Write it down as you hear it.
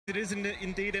It is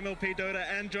indeed MLP Dota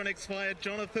and John X Fire.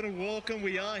 Jonathan, welcome.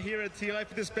 We are here at TI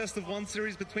for this best of one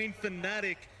series between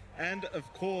Fnatic and, of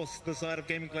course, the side of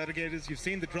Gaimin Gladiators. You've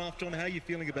seen the draft, John. How are you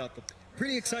feeling about them?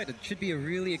 Pretty excited. Should be a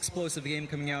really explosive game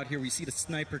coming out here. We see the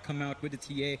sniper come out with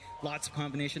the TA. Lots of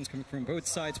combinations coming from both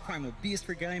sides. Primal Beast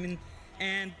for Gaimin.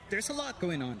 And there's a lot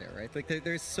going on there, right? Like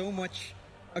there's so much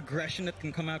aggression that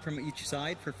can come out from each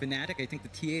side for Fnatic. I think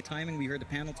the TA timing, we heard the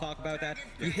panel talk about that.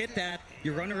 You hit that,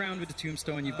 you run around with the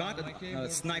tombstone, you've got a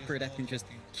sniper that can just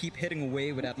keep hitting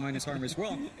away with that minus armor as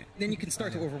well. Then you can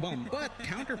start to overwhelm. But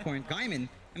counterpoint, Gaimin,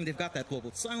 I mean, they've got that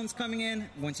global silence coming in.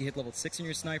 Once you hit level 6 in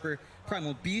your sniper,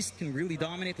 Primal Beast can really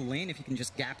dominate the lane if you can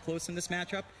just gap close in this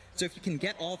matchup. So if you can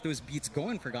get all of those beats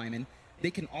going for Gaimin, they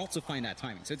can also find that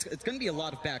timing. So it's going to be a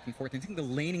lot of back and forth. I think the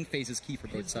laning phase is key for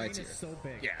both sides here. So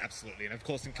big. Yeah, absolutely. And of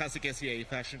course, in classic SEA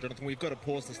fashion, Jonathan, we've got to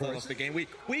pause to start off the game.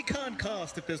 We can't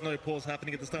cast if there's no pause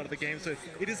happening at the start of the game. So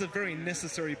it is a very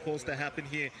necessary pause to happen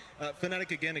here.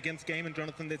 Fnatic again against Gaimin,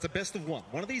 Jonathan. It's a best of one.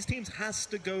 One of these teams has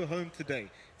to go home today.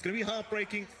 It's going to be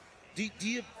heartbreaking. Do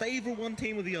you favor one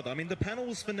team or the other? I mean, the panel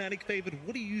was Fnatic favored.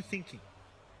 What are you thinking?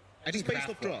 I think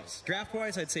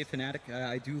draft-wise, I'd say Fnatic.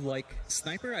 I do like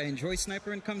Sniper. I enjoy Sniper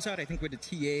when it comes out. I think with the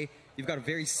TA, you've got a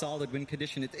very solid win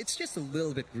condition. It's just a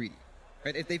little bit greedy,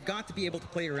 right? If they've got to be able to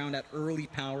play around that early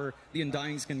power, the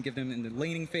Undying is going to give them in the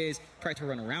laning phase, try to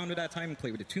run around at that time and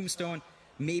play with the Tombstone,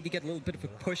 maybe get a little bit of a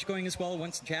push going as well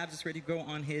once Jabs is ready to go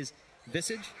on his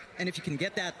Visage. And if you can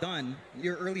get that done,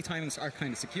 your early timings are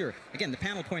kind of secure. Again, the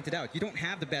panel pointed out, you don't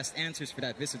have the best answers for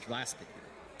that Visage last day.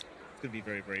 It's going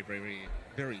to be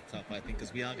very tough, I think,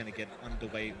 because we are going to get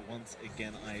underway once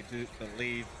again. I do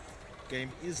believe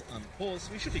game is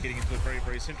unpaused. We should be getting into it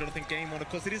very soon. Jonathan, game one, of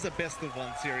course, it is a best of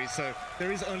one series, so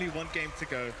there is only one game to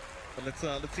go. But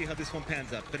let's see how this one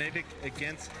pans out. Fnatic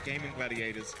against Gaimin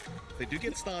Gladiators. If they do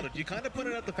get started, you kind of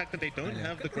pointed out the fact that they don't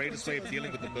have the greatest way of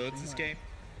dealing with the birds this game.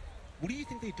 What do you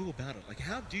think they do about it? Like,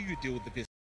 how do you deal with the Visage?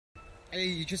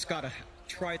 You just got to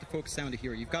try to focus down to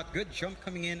here. You've got good jump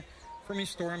coming in from your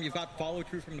Storm, you've got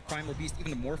follow-through from the Primal Beast,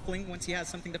 even the Morphling, once he has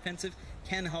something defensive,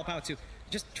 can help out too.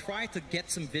 Just try to get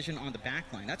some vision on the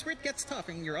backline. That's where it gets tough,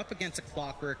 and you're up against a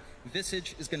Clockwork.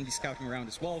 Visage is going to be scouting around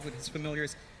as well with his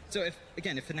familiars. So if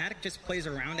Fnatic just plays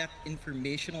around that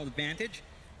informational advantage,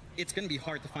 it's going to be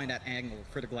hard to find that angle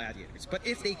for the Gladiators. But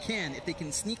if they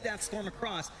can sneak that Storm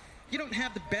across, you don't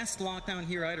have the best lockdown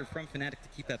here either from Fnatic to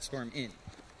keep that Storm in.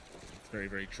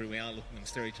 Very true. We are looking to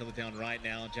stare each other down right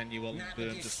now. Genuel and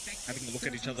Boom just having a look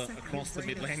at each other across the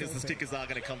mid lane as the stickers are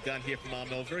going to come down here from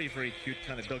Armel. Very cute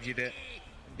kind of doggy there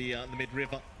in the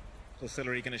mid-river. So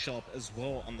Celery going to show up as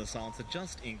well on the silencer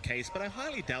just in case. But I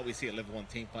highly doubt we see a level 1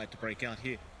 team fight to break out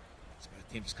here. So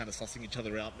both teams just kind of sussing each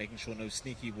other out, making sure no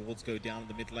sneaky wards go down in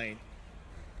the mid lane.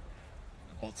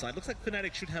 Bot side, looks like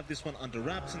Fnatic should have this one under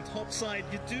wraps. And top side,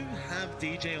 you do have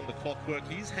DJ on the Clockwork.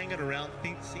 He's hanging around,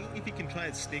 seeing if he can try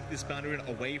and sneak this boundary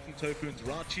away from Topu and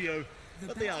Ratio.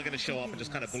 But they are going to show up and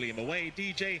just kind of bully him away.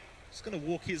 DJ just going to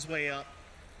walk his way up.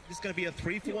 This is going to be a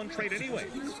 3-for-1 trade anyway.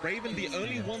 Raven, the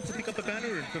only one to pick up the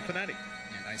boundary for Fnatic.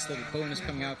 Yeah, nice little bonus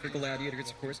coming out for Gladiators,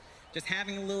 of course. Just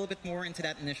having a little bit more into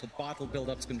that initial bottle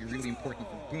build-up is going to be really important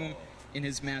for Boom in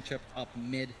his matchup up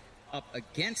mid, up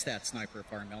against that Sniper of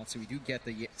Armel. So we do get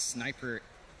the Sniper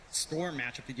Storm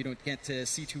matchup that you don't get to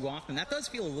see too often. That does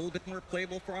feel a little bit more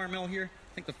playable for Armel here.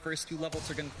 I think the first 2 levels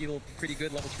are going to feel pretty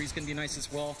good. Level 3 is going to be nice as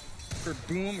well. For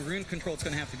Boom, rune control is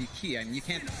going to have to be key. I mean,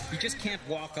 you just can't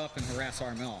walk up and harass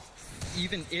Armel.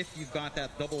 Even if you've got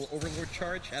that double Overlord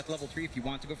charge at level 3, if you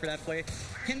want to go for that play, it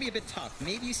can be a bit tough.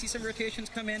 Maybe you see some rotations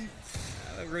come in.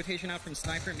 Rotation out from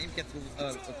Sniper, maybe get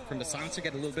from the Silencer,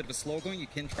 get a little bit of a slow going. You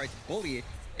can try to bully it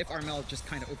if Armel just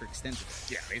kind of overextends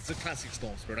it. Yeah, it's a classic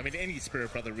Storm Spirit. I mean, any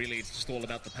Spirit Brother, really, it's just all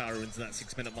about the power runes in that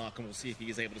 6-minute mark, and we'll see if he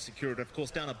is able to secure it. Of course,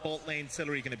 down at bot lane,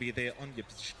 Celery going to be there on your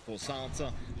position for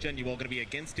Silencer. Genuel going to be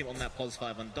against him on that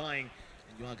 +5 Undying.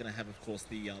 And you are going to have, of course,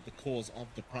 the cause of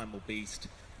the Primal Beast.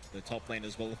 The top lane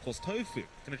as well, of course, Tofu.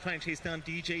 Going to try and chase down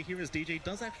DJ here, as DJ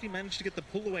does actually manage to get the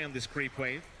pull away on this creep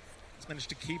wave. He's managed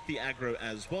to keep the aggro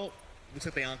as well. Looks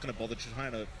like they aren't going to bother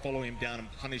trying to follow him down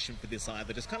and punish him for this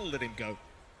either. Just kind of let him go.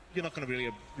 You're not going to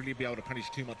really be able to punish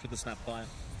too much with the Snapfire.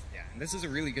 Yeah, and this is a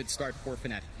really good start for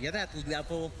Fnatic. You get that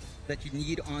level that you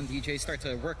need on DJ, start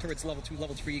to work towards level 2,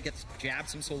 level 3, you get to jab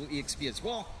some solo EXP as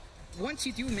well. Once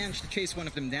you do manage to chase one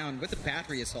of them down with a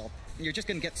battery assault, And you're just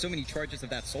going to get so many charges of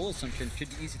that soul assumption. It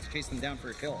should be easy to chase them down for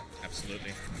a kill.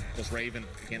 Absolutely. Of course, Raven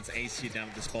against Ace here down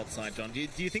at the spot side, John. Do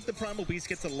you think the Primal Beast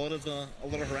gets a lot of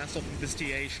harass off of this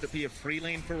TA? Should it be a free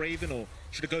lane for Raven, or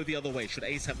should it go the other way? Should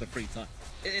Ace have the free time?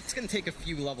 It's going to take a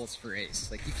few levels for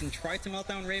Ace. Like, you can try to melt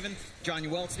down Raven. John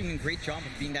Yuel's doing a great job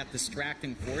of being that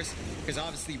distracting force, because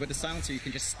obviously with the silencer you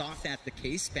can just stop that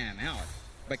decay spam out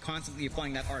by constantly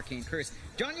applying that arcane curse.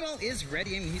 John Yuel is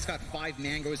ready. I mean, he's got 5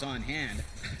 mangoes on hand,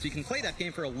 so you can play that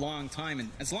game for a long time, and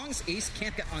as long as Ace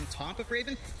can't get on top of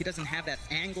Raven, he doesn't have that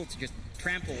angle to just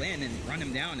trample in and run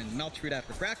him down and melt through that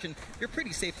refraction, you're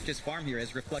pretty safe to just farm here,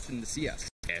 as reflected in the CS.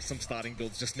 Yeah, some starting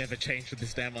builds just never change with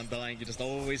this damn Undying. You're just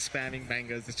always spamming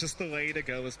mangoes. It's just the way to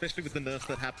go, especially with the nerfs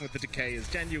that happen with the decay. Is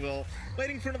Januel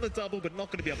waiting for another double, but not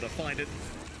going to be able to find it.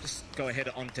 Just go ahead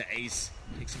onto Ace,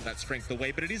 take some of that strength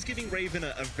away. But it is giving Raven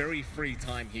a very free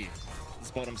time here.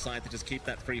 This bottom side to just keep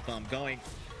that free farm going.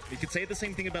 You could say the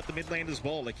same thing about the mid lane as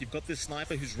well. Like, you've got this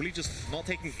sniper who's really just not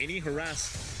taking any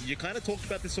harass. You kind of talked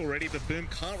about this already, but Boom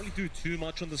can't really do too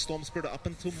much on the Storm Spirit up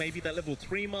until maybe that level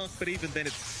 3 mark. But even then,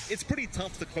 it's pretty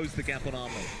tough to close the gap on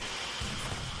armor.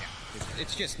 Yeah,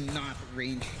 it's just not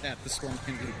range that the Storm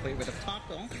can really play with up top,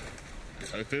 though.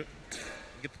 Tofu,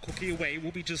 get the cookie away,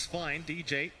 we'll be just fine.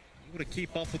 DJ, you want to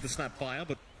keep up with the Snapfire,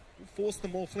 but we'll force the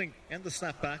Morphling and the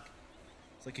Snapback.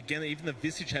 It's like, again, even the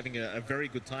Visage having a very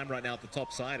good time right now at the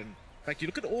top side. And in fact, you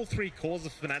look at all 3 cores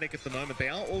of Fnatic at the moment, they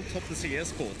are all top the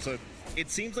CS board. So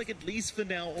it seems like, at least for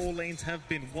now, all lanes have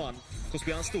been won. Of course,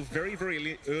 we are still very,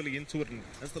 very early into it, and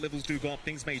as the levels do go up,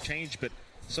 things may change. But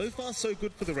so far, so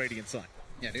good for the Radiant side.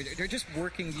 Yeah, they're just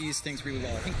working these things really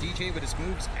well. I think DJ, with his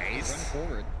moves, Ace run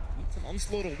forward. It's an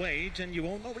onslaught away.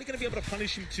 Genuine not really going to be able to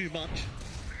punish him too much.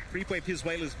 Creep wave his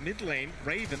way is mid lane.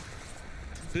 Raven.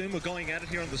 Boom are going at it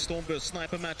here on the Stormburst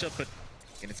sniper matchup, but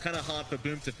again, it's kind of hard for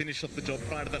Boom to finish off the job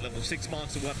prior to that level 6 mark,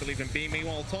 so we'll have to leave him be.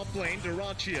 Meanwhile, top lane,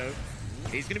 Duraccio,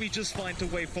 he's going to be just fine to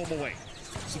waveform away.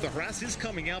 So the harass is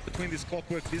coming out between this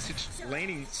Clockwork Visage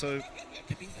laning, so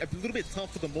a little bit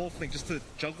tough for the Morphling just to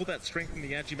juggle that strength in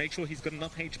the edge. Make sure he's got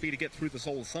enough HP to get through this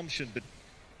whole assumption, but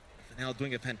for now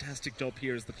doing a fantastic job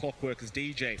here as the Clockwork as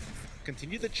DJ.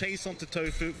 Continue the chase onto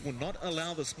Tofu, will not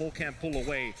allow the small camp pull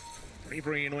away. Very,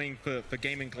 very annoying for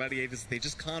Gaimin Gladiators. They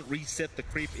just can't reset the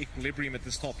creep equilibrium at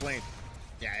this top lane.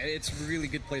 Yeah, it's a really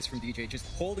good place from DJ, just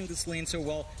holding this lane so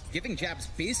well, giving Jabs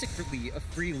basically a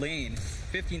free lane,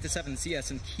 15-7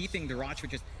 CS, and keeping the Duraccio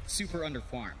just super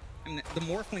underfarmed. I mean, the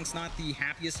Morphling's not the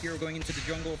happiest hero going into the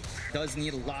jungle, does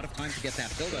need a lot of time to get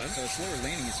that build up, so slower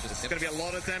laning is just... It's going to be a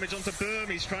lot of damage onto Boom.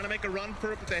 He's trying to make a run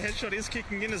for it, but the headshot is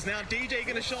kicking in as now DJ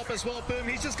going to show up as well. Boom,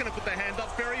 he's just going to put the hand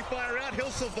up, Fairy Fire out,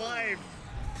 he'll survive.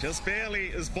 Just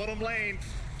barely as bottom lane.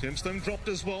 Tombstone dropped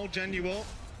as well. Januel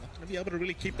not going to be able to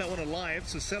really keep that one alive.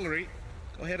 So Celery,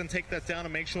 go ahead and take that down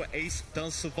and make sure Ace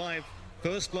does survive.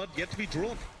 First blood yet to be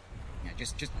drawn. Yeah,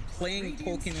 just playing,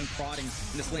 poking, and prodding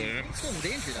in this lane. Boom. He's still in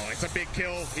danger, though. Oh, it's a big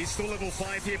kill. He's still level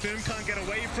 5 here. Boom can't get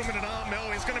away from it, and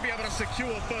Armel is going to be able to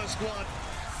secure first blood.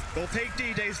 They'll take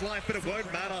DJ's life, but it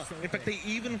won't matter. In fact, they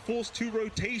even force 2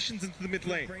 rotations into the mid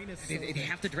lane. They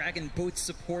have to drag in both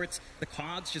supports. The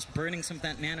Cogs just burning some of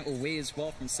that mana away as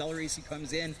well from Celery as he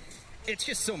comes in. It's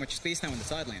just so much space now in the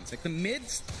sidelines. Like, the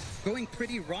mid's going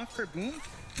pretty rough for Boom,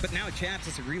 but now Jabs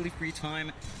has a really free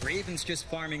time. Raven's just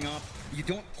farming up. You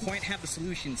don't quite have the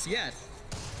solutions yet.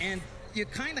 And you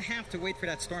kind of have to wait for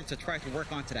that Storm to try to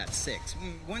work onto that 6.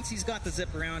 Once he's got the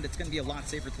zip around, it's going to be a lot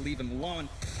safer to leave him alone.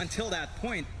 Until that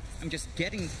point, I'm just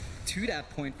getting to that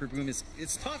point for Boom.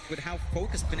 It's tough with how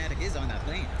focused Fnatic is on that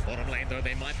lane. Bottom lane, though,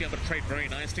 they might be able to trade very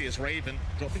nicely as Raven,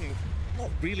 dropping not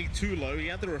really too low. He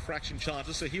had the refraction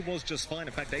charges, so he was just fine.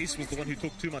 In fact, Ace was the one who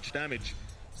took too much damage.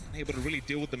 He's unable to really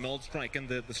deal with the meld strike and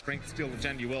the strength steal of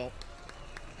Januel.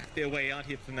 Back their way out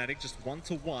here, Fnatic, just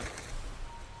 1-to-1.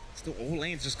 Still, all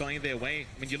lanes just going their way.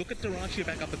 I mean, you look at Duraccio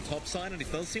back up at top side, and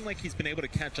it does seem like he's been able to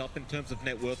catch up in terms of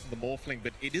net worth of the Morphling,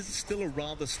 but it is still a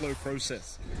rather slow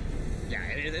process. Yeah,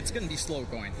 it's going to be slow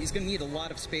going. He's going to need a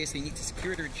lot of space. They need to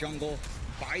secure their jungle,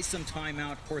 buy some time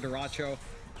out for Duraccio.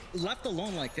 Left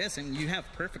alone like this, and you have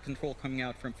perfect control coming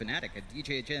out from Fnatic. A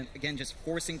DJ, again, just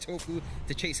forcing Tofu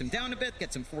to chase him down a bit,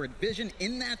 get some forward vision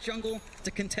in that jungle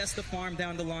to contest the farm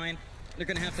down the line. They're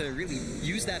going to have to really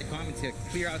use that economy to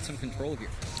clear out some control here.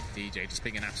 DJ just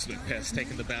being an absolute pest,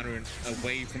 taking the banner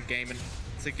away from Gaimin.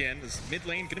 Once again, this mid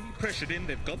lane going to be pressured in.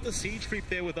 They've got the siege creep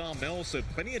there with Armel, so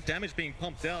plenty of damage being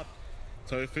pumped out.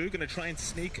 Tofu going to try and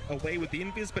sneak away with the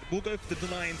invis, but will go for the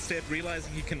deny instead,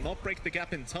 realizing he cannot break the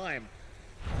gap in time.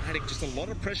 Fnatic, just a lot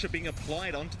of pressure being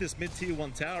applied onto this mid-tier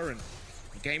 1 tower, and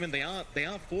Gaimin, they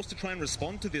are forced to try and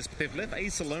respond to this, but they've left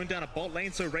Ace alone down a bot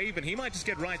lane, so Raven, he might just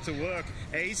get right to work.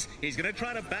 Ace, he's going to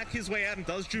try to back his way out and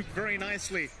does juke very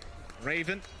nicely.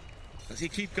 Raven, does he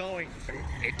keep going?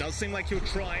 It does seem like he'll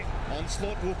try.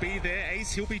 Onslaught will be there.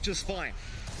 Ace, he'll be just fine.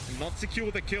 Not secure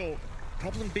the kill.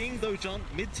 Problem being though, John,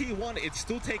 mid-tier 1, it's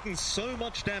still taking so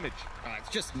much damage. It's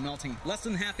just melting. Less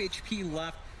than half HP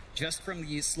left just from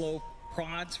the slow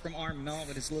prods from Armel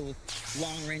with his little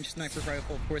long-range sniper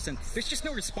rifle, of course, and there's just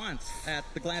no response that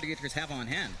the Gladiators have on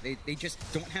hand. They just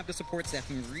don't have the supports that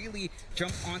can really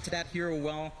jump onto that hero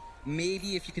well.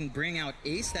 Maybe if you can bring out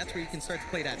Ace, that's where you can start to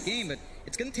play that game, but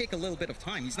it's going to take a little bit of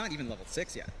time. He's not even level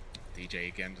 6 yet. DJ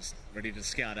again just ready to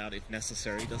scout out if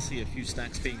necessary. Does see a few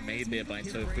stacks being made there by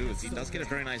Tofu as he does get a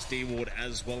very nice D ward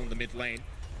as well in the mid lane.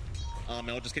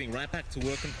 Armel just getting right back to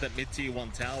work into that mid-tier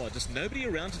 1 tower. Just nobody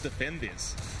around to defend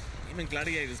this. Gaimin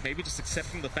Gladiators maybe just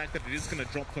accepting the fact that it is going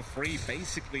to drop for free,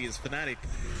 basically, as Fnatic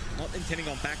not intending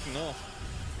on backing off.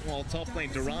 While top lane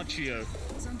Duraccio,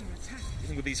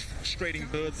 dealing with these frustrating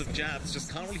birds of jabs,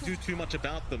 just can't really do too much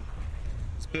about them.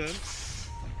 It's Boom.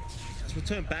 He's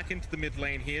returned back into the mid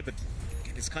lane here, but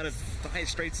again, it's kind of dire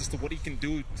straits as to what he can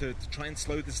do to try and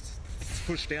slow this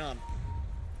push down.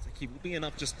 It's like he will be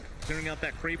enough just clearing out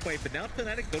that creep wave, but now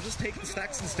Fnatic, they'll just take the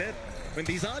stacks instead. I mean,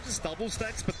 these are just double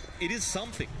stacks, but it is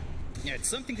something. Yeah, it's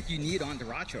something that you need on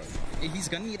Duraccio. He's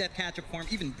going to need that catch-up form.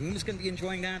 Even Boom is going to be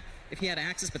enjoying that if he had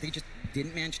access, but they just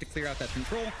didn't manage to clear out that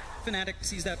control. Fnatic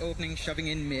sees that opening, shoving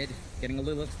in mid, getting a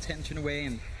little tension away,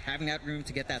 and having that room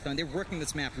to get that done. They're working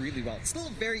this map really well. It's still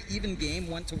a very even game,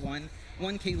 1-1,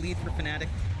 1K lead for Fnatic,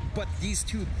 but these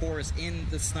two cores in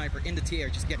the sniper, in the TA, are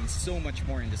just getting so much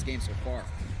more in this game so far.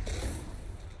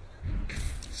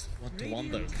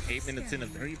 1-1 though. 8 minutes in, a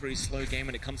very, very slow game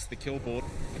when it comes to the kill board.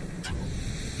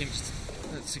 Just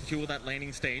secure that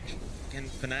laning stage. Again,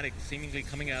 Fnatic seemingly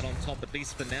coming out on top, at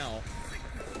least for now.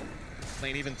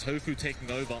 Lane even Tofu taking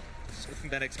over.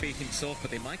 Sorting that XP himself, but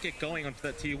they might get going onto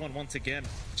that tier 1 once again.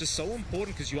 Just so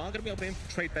important because you are going to be able to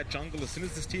infiltrate that jungle as soon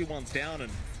as this tier 1's down,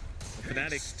 and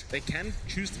Fnatic, they can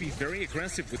choose to be very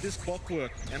aggressive with this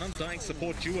Clockwork and Undying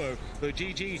support duo. Though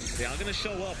GG, they are going to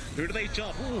show up. Who do they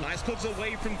jump? Nice clogs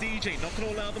away from DJ. Not going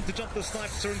to allow them to jump the sniper,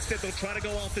 so instead they'll try to go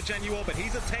after Januel, but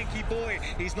he's a tanky boy.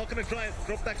 He's not going to try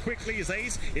drop that quickly. His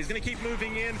Ace is going to keep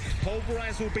moving in.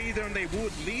 Pulverize will be there, and they will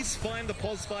at least find the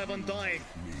Pos 5 Undying.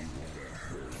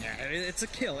 Yeah, it's a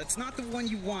kill. It's not the one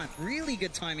you want. Really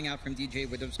good timing out from DJ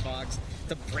with those cogs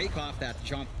to break off that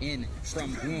jump in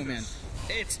from Boom, and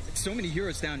it's so many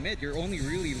heroes down mid. You're only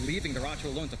really leaving Duraccio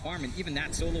alone to farm, and even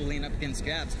that solo lane up against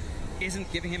Jabs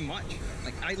isn't giving him much.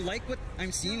 Like, I like what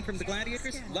I'm seeing from the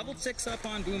Gladiators. Level 6 up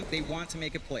on Boom, they want to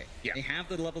make a play. Yeah. They have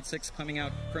the level 6 coming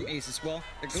out from Ace as well.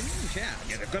 They're going on Jabs.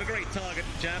 Yeah, they've got a great target.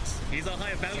 Jabs, he's a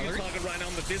higher value target right now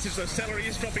on the Visage, so Celery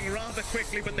is dropping rather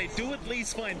quickly, but they do at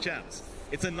least find Jabs.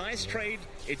 It's a nice trade.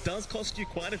 It does cost you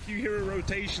quite a few hero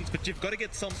rotations, but you've got to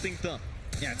get something done.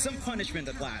 Yeah, it's some punishment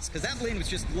at last, because that lane was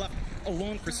just left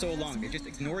alone for so long. They just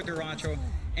ignored Duraccio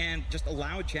and just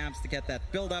allowed Jabs to get that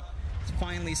build up. It's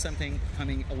finally something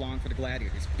coming along for the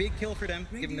Gladiators. Big kill for them,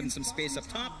 giving them some space up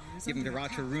top, giving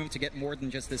Duraccio room to get more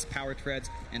than just this Power Treads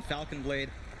and Falcon Blade.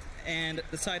 And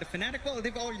the side of Fnatic, well,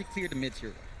 they've already cleared the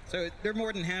mid-tier. So they're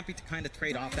more than happy to kind of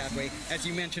trade off that way. As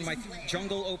you mentioned, Mike,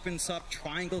 jungle opens up,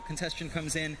 triangle contestation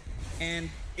comes in, and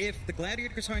if the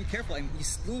Gladiators aren't careful, I mean, you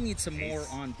still need some more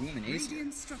on Boom and Ace.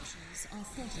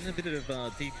 In a bit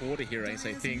of deep water here, Ace,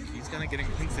 I think. He's going to get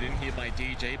pincered in here by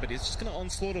DJ, but he's just going to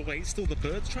onslaught away. Still, the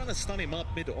Bird's trying to stun him up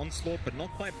mid-onslaught, but not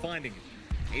quite finding him.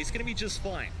 He's going to be just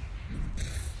fine.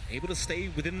 Able to stay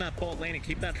within that bot lane and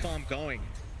keep that farm going.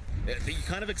 You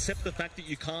kind of accept the fact that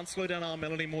you can't slow down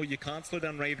Armel anymore, you can't slow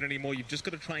down Raven anymore, you've just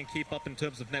got to try and keep up in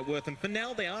terms of net worth, and for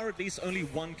now they are at least only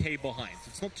 1k behind, so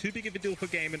it's not too big of a deal for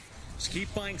Gaimin. Just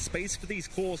keep buying space for these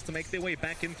cores to make their way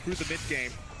back in through the mid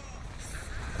game.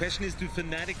 The question is, do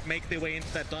Fnatic make their way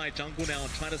into that dire jungle now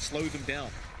and try to slow them down?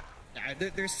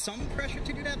 There's some pressure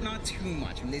to do that, not too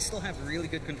much. I mean, they still have really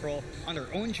good control on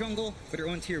their own jungle, with their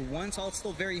own tier 1, so it's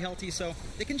still very healthy, so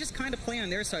they can just kind of play on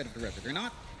their side of the river. They're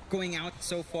not going out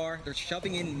so far. They're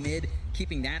shoving in mid,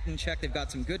 keeping that in check. They've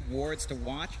got some good wards to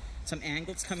watch. Some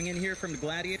angles coming in here from the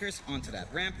Gladiators onto that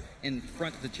ramp in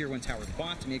front of the tier 1 tower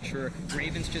bot to make sure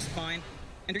Raven's just fine.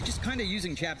 And they're just kind of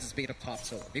using Jabs as bait up top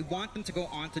solo. They want them to go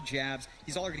onto Jabs.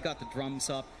 He's already got the drums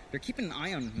up. They're keeping an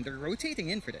eye on him. They're rotating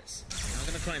in for this.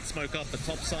 They're going to try and smoke up the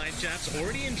top side. Jabs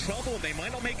already in trouble. They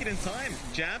might not make it in time.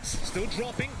 Jabs still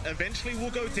dropping. Eventually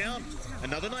will go down.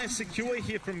 Another nice secure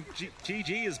here from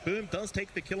GG as Boom does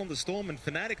take the kill on the Storm, and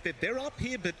Fnatic, they're up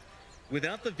here, but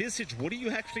without the Visage, what do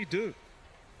you actually do?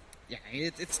 Yeah,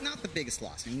 it's not the biggest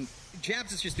loss. I mean,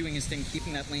 Jabs is just doing his thing,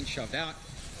 keeping that lane shoved out,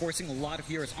 forcing a lot of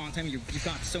heroes on time. You've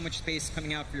got so much space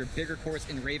coming out for your bigger cores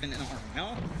in Raven and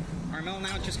Armel. Armel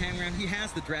now just hanging around. He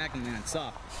has the Dragonlance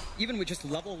up. Even with just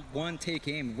level 1 take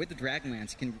aim, with the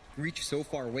Dragonlance, he can reach so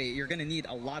far away. You're going to need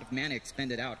a lot of mana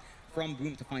expended out from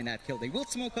Boom to find that kill. They will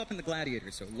smoke up in the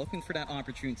Gladiators, so looking for that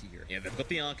opportunity here. Yeah, they've got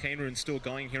the Arcane Rune still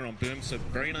going here on Boom, so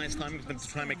very nice timing for them to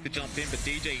try and make the jump in, but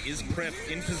DJ is prepped,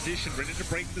 in position, ready to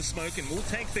break the smoke, and will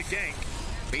take the gank.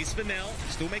 Beast for now,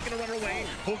 still making a run away.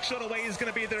 Hookshot away is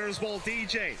going to be there as well.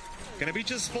 DJ, going to be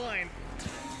just fine.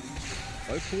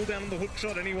 Low cooldown on the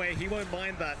hookshot anyway, he won't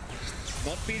mind that.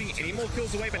 Not beating any more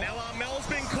kills away, but now Armel's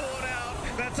been caught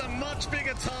out. That's a much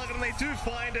bigger target, and they do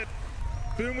find it.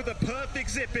 Boom with a perfect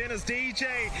zip in as DJ,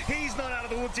 he's not out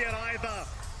of the woods yet either.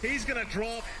 He's going to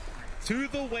drop to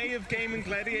the way of Gaimin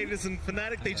Gladiators, and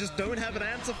Fnatic, they just don't have an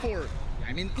answer for it.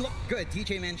 I mean, look good.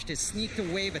 DJ managed to sneak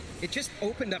away, but it just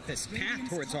opened up this path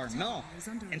towards Armel.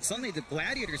 And suddenly the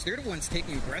Gladiators, they're the ones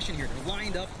taking aggression here. They're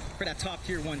lined up for that top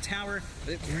tier 1 tower.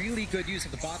 Really good use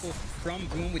of the bottle from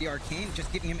Boom with the Arcane,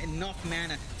 just giving him enough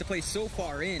mana to play so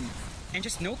far in. And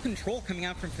just no control coming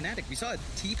out from Fnatic. We saw a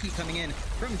TP coming in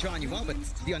from John Yuel, but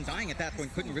the Undying at that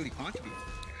point couldn't really contribute.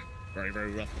 Very,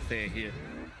 very rough affair here.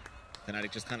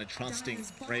 Fnatic just kind of trusting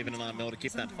Raven and Armel to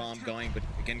keep that farm going, but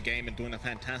again, Gaimin doing a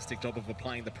fantastic job of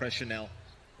applying the pressure now.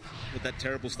 With that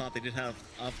terrible start they did have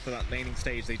after that laning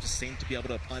stage, they just seem to be able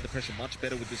to apply the pressure much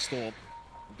better with this Storm.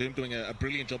 Boom doing a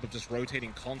brilliant job of just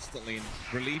rotating constantly and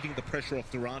relieving the pressure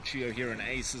off Duraccio here and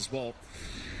Ace as well.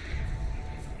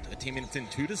 13 minutes in,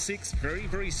 2-6, very,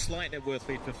 very slight net worth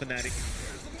lead for Fnatic.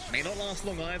 May not last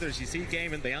long either, as you see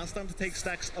Gaimin, they are starting to take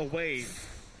stacks away.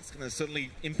 It's going to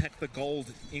certainly impact the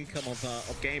gold income of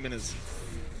Gaimin, as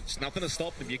it's nothing to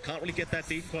stop them. You can't really get that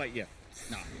deep quite yet.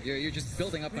 No, you're just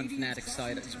building up on Fnatic's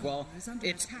side as well.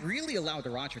 It's really allowed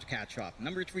Duraccio to catch up.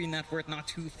 Number 3 net worth, not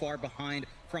too far behind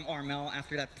from Armel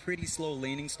after that pretty slow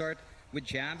laning start. With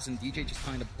Jabs and DJ just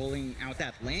kind of bullying out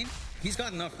that lane, he's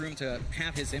got enough room to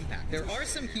have his impact. There are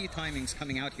some key timings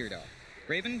coming out here, though.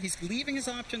 Raven, he's leaving his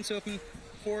options open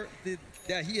for the...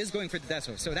 he is going for the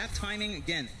Deso. So that timing,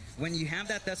 again, when you have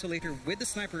that Desolator with the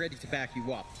sniper ready to back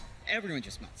you up, everyone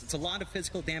just melts. It's a lot of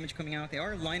physical damage coming out. They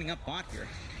are lining up bot here.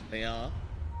 They are.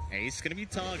 Ace going to be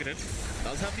targeted.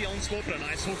 Does have the onslaught, but a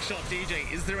nice hook shot. DJ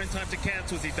is there in time to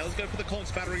cancel as he does go for the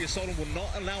Conch Battery Assault and will not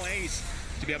allow Ace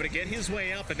to be able to get his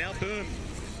way up. And now Boom,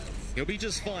 he'll be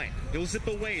just fine. He'll zip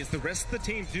away as the rest of the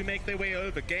team do make their way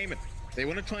over. Gaimin, they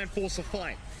want to try and force a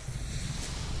fight.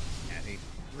 Yeah, they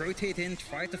rotate in,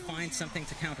 try to find something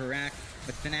to counteract,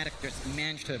 but Fnatic just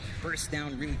managed to burst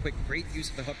down really quick. Great use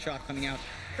of the hook shot coming out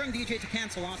from DJ to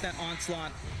cancel off that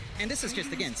onslaught. And this is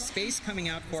just, again, space coming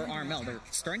out for Armel. They're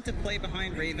starting to play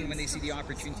behind Raven when they see the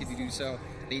opportunity to do so.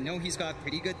 They know he's got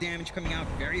pretty good damage coming out,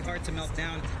 very hard to melt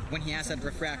down when he has that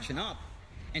refraction up.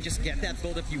 And just get that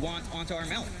build-up you want onto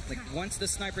Armel. Like, once the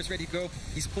sniper's ready to go,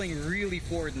 he's playing really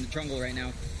forward in the jungle right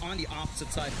now, on the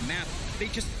opposite side of the map. They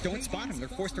just don't spot him. They're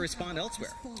forced to respond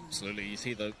elsewhere. Absolutely. You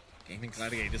see the Gaimin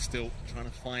Gladiators still trying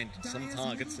to find some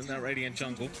targets in that Radiant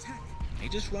jungle. They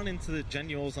just run into the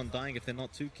Genuels Undying if they're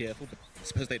not too careful, but I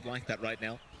suppose they'd like that right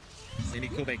now. Any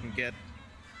kill they can get.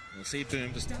 We'll see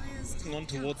Boom just looking on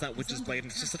towards that Witch's Blade,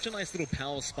 and it's just such a nice little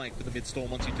power spike for the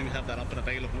mid-storm once you do have that up and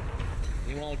available.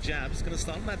 Meanwhile, Jab's going to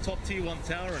start on that top tier 1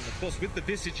 tower, and of course with the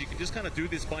Visage you can just kind of do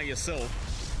this by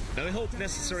yourself. No help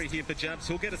necessary here for Jabs,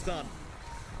 he'll get it done.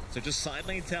 So just side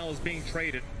lane towers being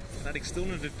traded. Fnatic's still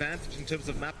an advantage in terms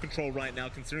of map control right now,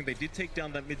 considering they did take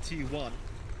down that mid-tier 1.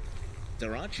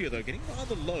 Duraccio, though, getting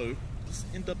rather low. Just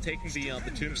end up taking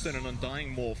the Tombstone and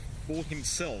Undying Morph for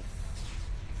himself.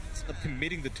 Ends up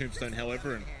committing the Tombstone,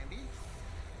 however, and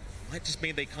might just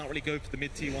mean they can't really go for the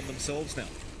mid-tier 1 themselves now.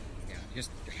 Yeah,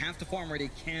 just have to farm where they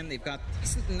can. They've got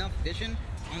decent enough vision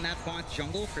on that bot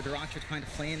jungle for Duraccio to kind of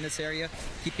play in this area,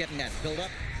 keep getting that build-up.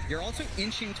 You're also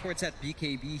inching towards that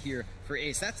BKB here for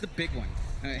Ace. That's the big one.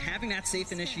 Having that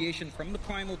safe initiation from the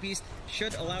Primal Beast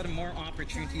should allow them more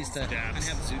opportunities to kind of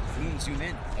have zoom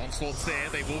in. Onslaught's there,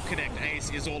 they will connect.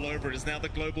 Ace is all over it. It's now the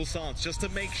global silence. Just to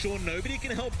make sure nobody can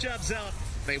help Jabs out,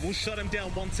 they will shut him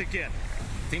down once again.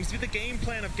 Seems to be the game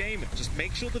plan of Gaimin. Just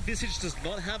make sure the Visage does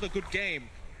not have a good game.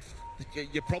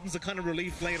 Your problems are kind of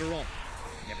relieved later on.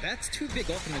 Yeah, that's 2 big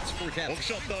ultimates for Jabs.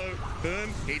 Hookshot though, Boom,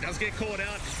 he does get caught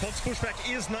out. Conch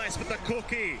pushback is nice with the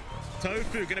cookie.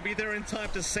 Tofu going to be there in time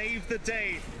to save the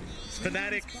day.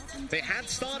 Fnatic, they had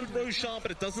started Roshan,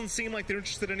 but it doesn't seem like they're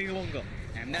interested any longer.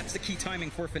 And that's the key timing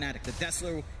for Fnatic. The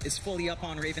Deslo is fully up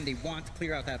on Raven. They want to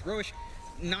clear out that Rosh.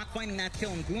 not finding that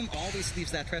kill, and Boom always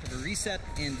leaves that threat of a reset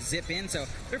and zip in, so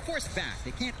they're forced back.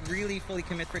 They can't really fully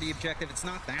commit for the objective. It's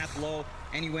not that low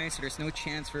anyway, so there's no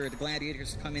chance for the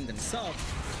Gladiators to come in themselves.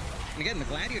 And again, the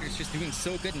Gladiators just doing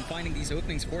so good in finding these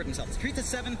openings for themselves.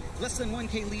 3-7, less than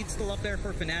 1k lead still up there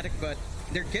for Fnatic, but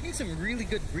they're getting some really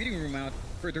good breeding room out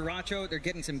for Duracho. They're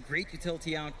getting some great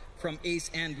utility out from Ace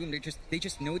and Boom. They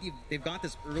just know they've got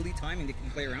this early timing they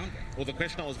can play around with. Well, the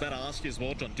question I was about to ask you as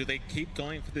well, John, do they keep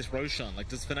going for this Roshan? Like,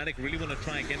 does Fnatic really want to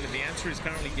try again? And the answer is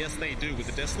currently yes, they do. With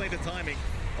the Desolator timing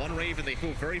on Raven, they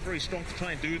feel very, very strong to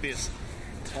try and do this.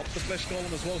 Pop the Flesh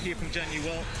Golem as well here from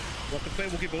Januel. Rocket Flare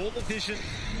will give all the vision.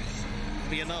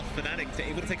 Be enough. Fnatic to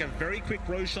able to take a very quick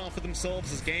Roshan for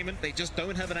themselves as Gaimin. They just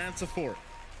don't have an answer for it.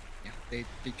 Yeah,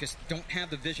 they just don't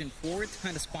have the vision for it to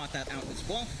kind of spot that out as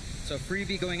well. So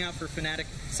freebie going out for Fnatic.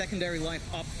 Secondary life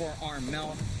up for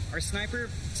Armel. Our sniper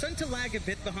starting to lag a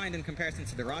bit behind in comparison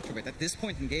to Duracho, but at this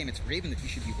point in the game, it's Raven that you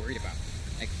should be worried about.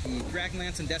 Like the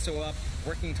Dragonlance and Deso up,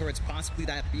 working towards possibly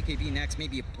that BKB next,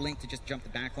 maybe a blink to just jump the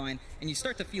back line, and you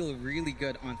start to feel really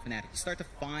good on Fnatic. You start to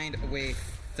find a way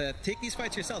to take these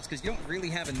fights yourselves, because you don't really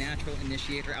have a natural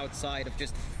initiator outside of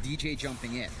just DJ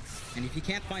jumping in. And if you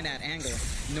can't find that angle,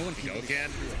 no one can go again.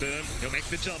 Boom. He'll make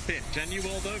the jump in.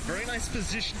 Januel, though, very nice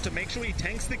position to make sure he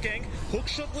tanks the gank.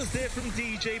 Hookshot was there from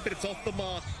DJ, but it's off the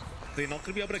mark. They're not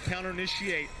going to be able to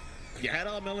counter-initiate. You had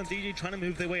Armel and DJ trying to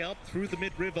move their way up through the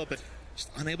mid-river, but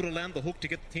just unable to land the hook to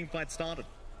get the team fight started.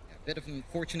 A bit of an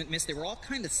unfortunate miss. They were all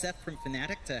kind of set from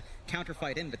Fnatic to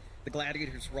counter-fight in, but the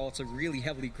Gladiators were also really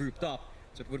heavily grouped up.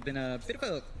 So it would have been a bit of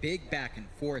a big back and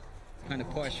forth kind of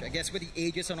push. I guess with the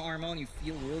Aegis on Armel, you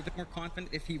feel a little bit more confident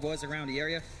if he was around the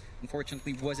area.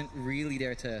 Unfortunately, wasn't really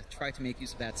there to try to make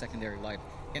use of that secondary life.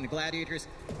 And the Gladiators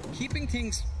keeping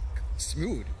things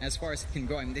smooth as far as it can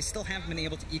go. I mean, they still haven't been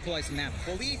able to equalize the map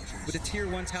fully with a tier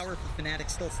 1 tower for Fnatic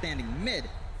still standing mid.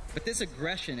 But this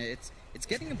aggression, it's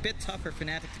getting a bit tough for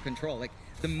Fnatic to control. Like,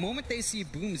 the moment they see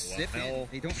Boom zip in,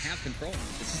 they don't have control.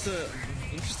 This is an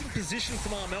interesting position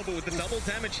from Armel, but with the double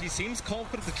damage, he seems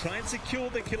confident to try and secure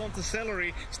the kill onto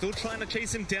Celery. Still trying to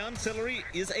chase him down. Celery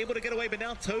is able to get away, but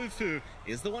now Tofu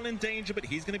is the one in danger, but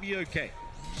he's going to be okay.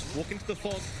 Just walk into the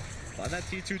fog, find that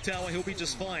tier 2 tower, he'll be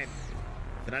just fine.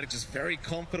 Fnatic just very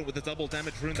confident with the double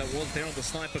damage rune that was there on the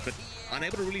sniper, but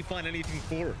unable to really find anything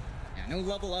for it. Yeah, no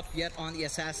level up yet on the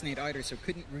Assassinate either, so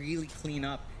couldn't really clean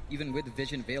up even with the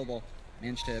vision available.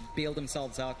 Managed to bail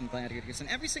themselves out in Gladiators. And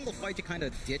every single fight you kind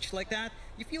of ditch like that,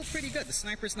 you feel pretty good. The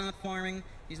sniper's not farming.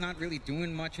 He's not really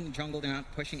doing much in the jungle. They're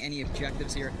not pushing any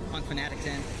objectives here on Fnatic's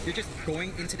end. You're just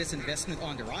going into this investment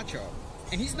on Duracho.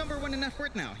 And he's #1 in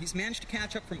effort now. He's managed to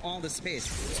catch up from all this space.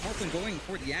 Smartland going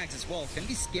for the Ags as well. It's going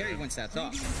to be scary once that's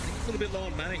off. A little bit low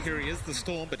on mana here. He is the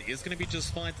Storm, but he is going to be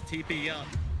just fine to TP out.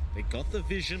 They got the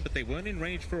vision, but they weren't in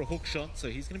range for a hook shot, so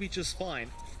he's going to be just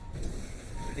fine.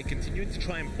 They're continuing to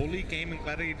try and bully Gaimin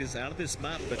Gladiators out of this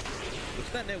map, but look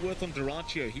at that net worth on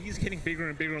Duracho. He's getting bigger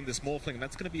and bigger on this Morphling, and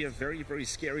that's going to be a very, very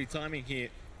scary timing here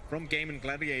from Gaimin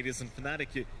Gladiators and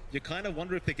Fnatic. You kind of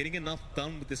wonder if they're getting enough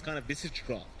done with this kind of Visage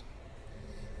draft.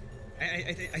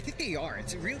 I think they are.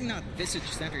 It's really not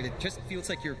Visage-centered. It just feels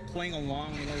like you're playing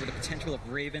along with the potential of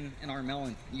Raven and Armel,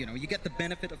 and you know, you get the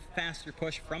benefit of faster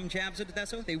push from Jabs or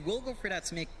Deso. They will go for that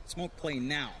smoke play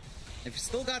now. They've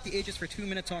still got the Aegis for 2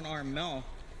 minutes on Armel.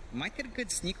 Might get a good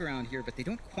sneak around here, but they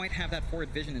don't quite have that forward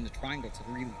vision in the triangle to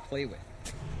really play with.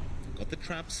 Got the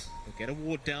traps. They'll get a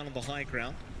ward down on the high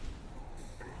ground.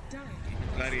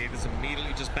 Gladiators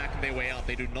immediately just backing their way out.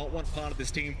 They do not want part of this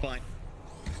team fight.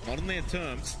 Not on their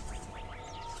terms.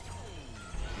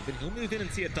 But he'll move in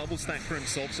and see a double stack for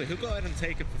himself, so he'll go ahead and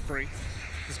take it for free.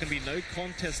 There's going to be no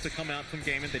contest to come out from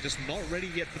Gaimin. They're just not ready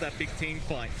yet for that big team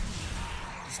fight.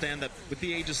 Understand that with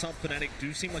the Aegis up, Fnatic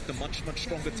do seem like the much, much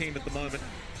stronger team at the moment.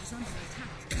 I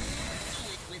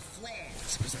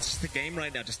suppose that's just the game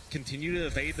right now. Just continue to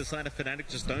evade the side of Fnatic.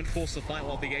 Just don't force the fight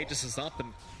while the Aegis is up.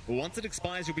 And once it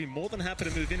expires, you'll be more than happy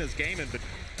to move in as Gaimin. But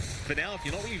for now, if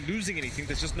you're not really losing anything,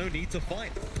 there's just no need to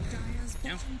fight.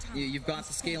 Yeah, you've got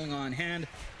the scaling on hand.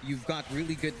 You've got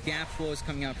really good gap flows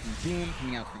coming out from Boom,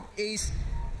 coming out from Ace.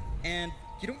 And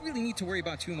you don't really need to worry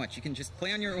about too much. You can just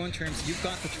play on your own terms. You've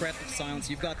got the threat of silence.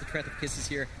 You've got the threat of kisses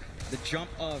here. The jump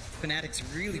of Fnatic's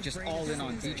really just all in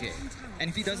on DJ. And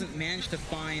if he doesn't manage to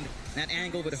find that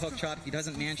angle with a hook shot, if he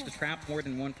doesn't manage to trap more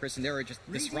than one person there or just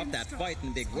disrupt that fight in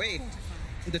a big way,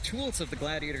 the tools of the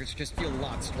Gladiators just feel a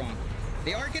lot stronger.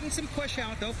 They are getting some push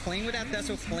out though, playing with that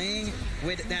Deso, playing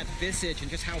with that Visage and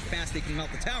just how fast they can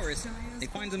melt the towers. They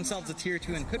find themselves a tier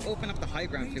 2 and could open up the high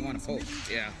ground if they want to poke.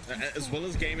 Yeah, as well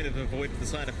as Gaimin have avoided the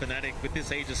side of Fnatic. With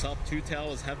this Aegis up, 2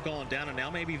 towers have gone down, and now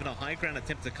maybe even a high ground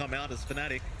attempt to come out as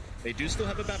Fnatic They do still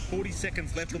have about 40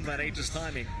 seconds left on that Aegis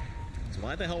timing. So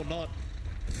why the hell not?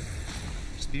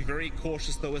 Just be very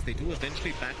cautious though, as they do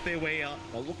eventually back their way out.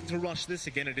 Not looking to rush this.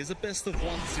 Again, it is a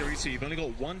best-of-1 series, so you've only got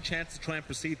one chance to try and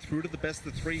proceed through to the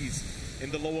best-of-3s in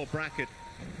the lower bracket.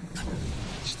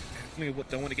 Just definitely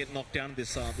don't want to get knocked down in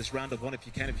this round of 1 if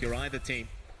you can, if you're either team.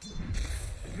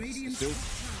 Still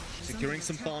securing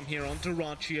some farm here onto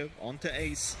Rachio, onto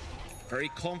Ace. Very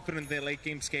confident in their late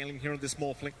game scaling here on this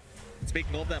Morphling.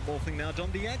 Speaking of that Morphling now,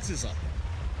 John, the Axe is up.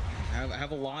 I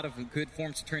have a lot of good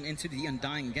forms to turn into the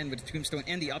Undying again with the Tombstone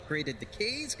and the upgraded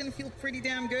Decay is going to feel pretty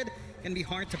damn good. Going to be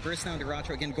hard to burst down the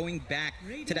Rachio again, going back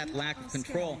to that lack of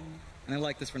control. And I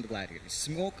like this from the Gladiators.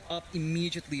 Smoke up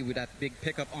immediately with that big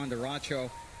pickup on the Rachio.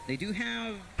 They don't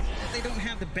have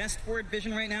the best forward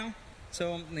vision right now,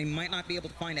 so they might not be able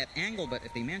to find that angle, but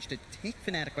if they manage to take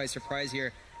Fnatic by surprise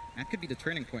here, that could be the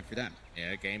turning point for them.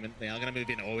 Yeah, Gaimin, they are going to move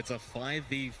in. Oh, it's a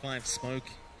 5v5 smoke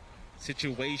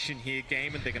situation here,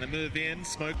 Gaimin. They're going to move in.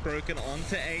 Smoke broken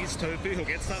onto Ace. Tofu, he'll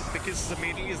get stuck. The kisses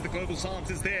immediately as the Global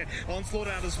Silence is there. Onslaught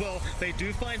out as well. They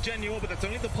do find Genuine, but that's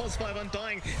only the pos 5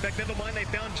 Undying. In fact, never mind, they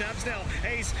found Jabs now.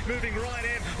 Ace moving right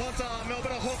in onto Armel,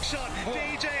 but a hook shot.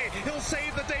 DJ, he'll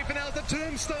save the day for now. The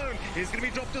Tombstone is going to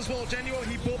be dropped as well. Genuine,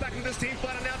 he pulled back into this team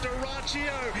fight, and now to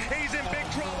Rachio. He's in big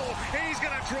trouble. He's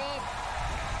going to drop.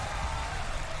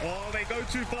 Oh, they go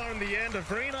too far in the end. A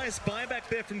very nice buyback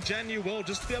there from Januel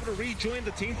just to be able to rejoin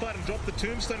the team fight and drop the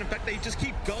Tombstone. In fact, they just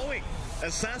keep going.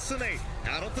 Assassinate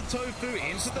out of the Tofu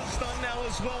into the stun now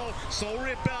as well. Soul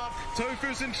Rip out.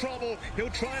 Tofu's in trouble. He'll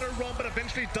try to run, but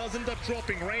eventually does end up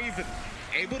dropping. Raven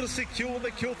able to secure the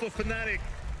kill for Fnatic.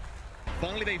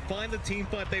 Finally, they find the team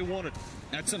fight they wanted.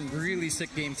 That's some really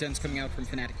sick game sense coming out from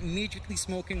Fnatic. Immediately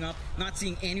smoking up, not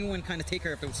seeing anyone kind of take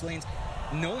care of those lanes.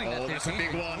 Knowing that that's a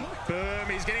big one. Boom,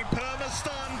 he's getting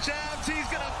perma-stun. Jabs, he's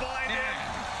going to find it.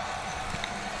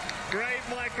 Great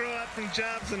micro out from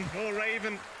Jabs, and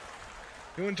Raven,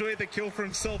 who enjoyed the kill for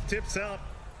himself, tips out.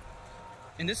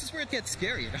 And this is where it gets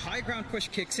scary. The high ground push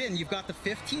kicks in. You've got the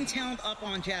 15 talent up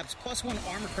on Jabs, +1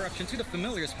 armor corruption to the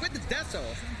familiars with the Deso.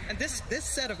 And this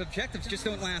set of objectives just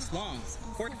don't last long.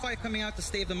 Fortify coming out to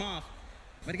stave them off.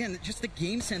 But again, just the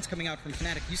game sense coming out from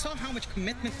Fnatic. You saw how much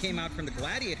commitment came out from the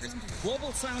Gladiators.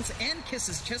 Global Silence and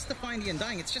Kisses just to find the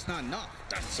Undying. It's just not enough.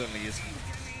 That certainly is.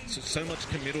 So much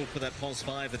committal for that pos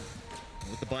 5, and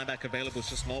with the buyback available, it's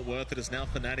just not worth it. As now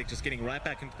Fnatic just getting right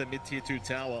back into the mid-tier 2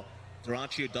 tower.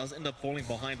 Rachio does end up falling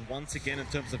behind once again in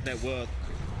terms of net worth.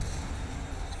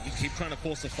 You keep trying to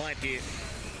force a fight here.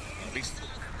 At least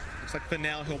looks like for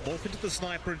now he'll morph into the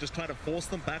sniper and just try to force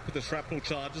them back with the shrapnel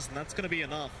charges, and that's going to be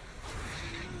enough.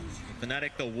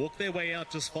 Fnatic, they'll walk their way out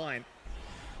just fine.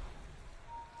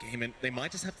 Gaimin, they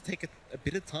might just have to take a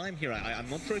bit of time here. I'm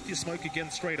not sure if you smoke again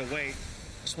straight away.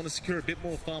 Just want to secure a bit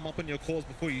more farm up on your cores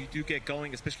before you do get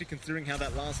going, especially considering how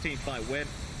that last team fight went.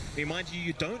 I mean, mind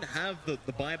you don't have the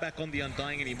buyback on the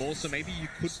Undying anymore, so maybe you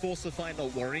could force a fight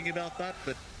not worrying about that,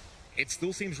 but it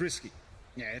still seems risky.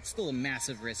 Yeah, it's still a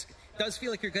massive risk. It does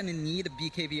feel like you're going to need a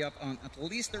BKB up on at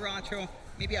least the Rachio.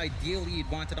 Maybe ideally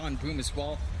you'd want it on Boom as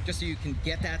well, just so you can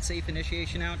get that safe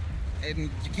initiation out. And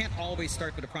you can't always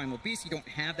start with a Primal Beast. You don't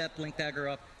have that Blink Dagger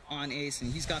up on Ace,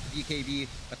 and he's got the BKB,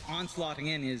 but onslaughting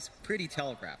in is pretty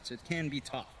telegraphed, so it can be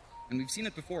tough. And we've seen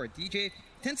it before. DJ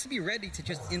tends to be ready to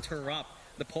just interrupt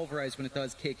the Pulverize when it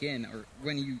does kick in, or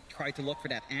when you try to look for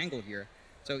that angle here.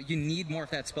 So you need more of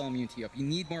that spell immunity up. You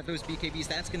need more of those BKBs.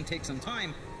 That's going to take some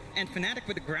time. And Fnatic,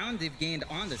 with the ground they've gained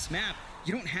on this map,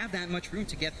 you don't have that much room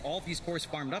to get all these cores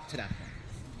farmed up to that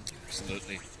point.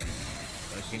 Absolutely.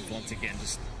 Both teams once again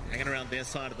just hanging around their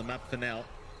side of the map for now.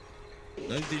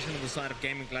 No vision on the side of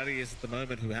Gaimin Gladiators at the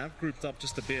moment, who have grouped up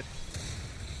just a bit.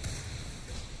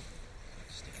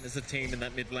 There's a team in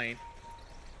that mid lane.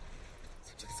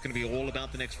 It's going to be all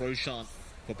about the next Roshan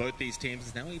for both these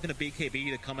teams. There's now even a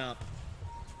BKB to come out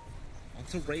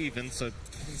onto Raven, so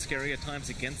scary at times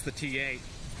against the TA.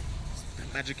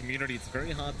 That Magic community, it's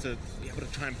very hard to be able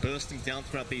to try and burst him down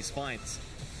throughout these fights.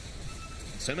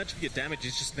 So much of your damage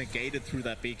is just negated through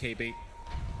that BKB.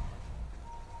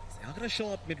 They're going to show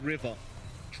up mid-river,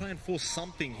 try and force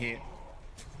something here.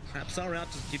 Traps are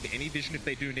out to give any vision if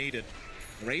they do need it.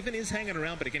 Raven is hanging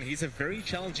around, but again, he's a very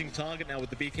challenging target now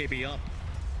with the BKB up.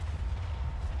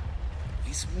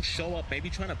 He will show up, maybe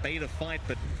trying to bait a fight,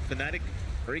 but Fnatic,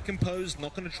 very composed,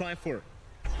 not going to try for it.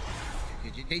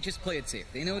 They just play it safe.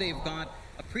 They know they've got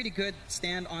a pretty good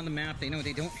stand on the map. They know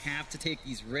they don't have to take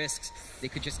these risks. They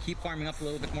could just keep farming up a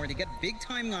little bit more. They get big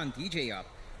timing on DJ up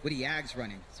with the Ags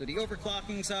running. So the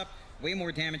overclocking's up, way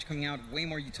more damage coming out, way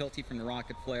more utility from the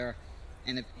Rocket Flare.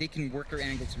 And if they can work their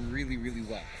angles really, really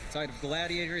well. Side of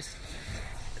Gladiators,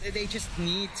 they just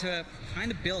need to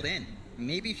kind of build in.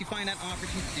 Maybe if you find that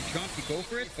opportunity to jump, you go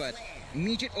for it, but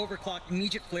immediate overclock,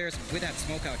 immediate flares with that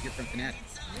smoke out here from Fnatic.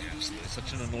 Absolutely,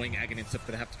 such an annoying agony tip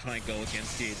that I have to try and go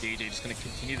against here. DJ just going to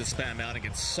continue to spam out and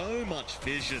get so much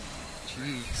vision.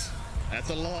 Jeez. That's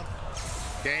a lot.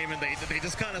 Gaimin, they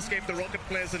just can't escape the rocket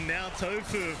flares, and now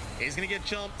Tofu is going to get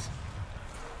jumped.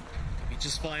 He's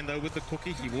just fine though with the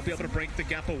cookie. He will be able to break the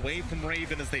gap away from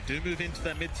Raven as they do move into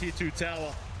that mid-tier 2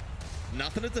 tower.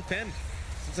 Nothing to defend.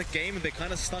 It's like Gaimin, they're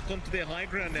kind of stuck onto their high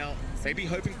ground now. Maybe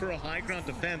hoping for a high ground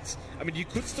defense. I mean, you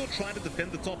could still try to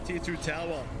defend the top tier 2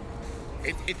 tower.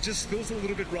 It just feels a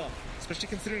little bit rough, especially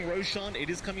considering Roshan, it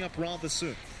is coming up rather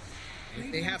soon.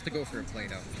 They have to go for a play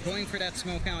though. Going for that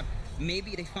smoke out.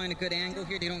 Maybe they find a good angle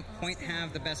here. They don't quite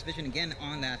have the best vision again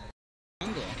on that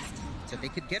jungle. So they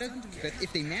could get a good,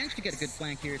 if they manage to get a good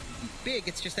flank here, it would be big.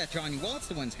 It's just that Johnny Walt's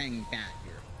the one's hanging back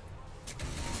here.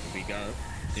 Here we go.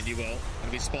 Genuel going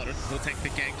to be spotted. He'll take the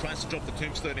gank, tries to drop the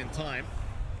tombstone in time.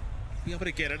 Be able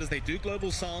to get it as they do global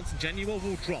silence. Genuel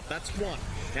will drop. That's one.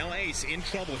 Now Ace in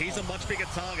trouble. He's a much bigger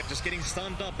target, just getting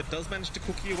stunned up, but does manage to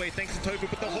cookie away thanks to Tofu.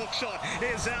 But the hook shot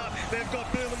is out. They've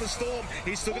got Boom in the storm.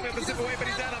 He's still going to be able to zip away, but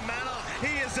he's out of mana.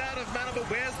 He is out of mana, but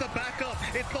where's the backup?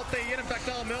 It's not there yet. In fact,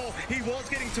 Armel, he was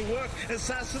getting to work.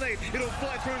 Assassinate. It'll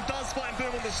fly through and does find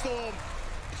Boom in the storm.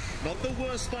 Not the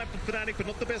worst fight for Fnatic, but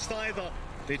not the best either.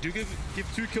 They do give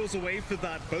 2 kills away for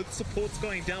that. Both supports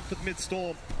going down for the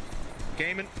mid-storm.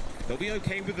 Gaimin, they'll be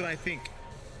okay with it, I think.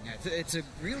 Yeah, it's a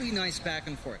really nice back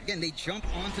and forth. Again, they jump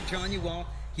onto Johnny Wall.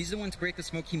 He's the one to break the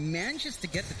smoke. He manages to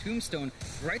get the tombstone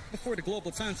right before the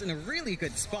global silence in a really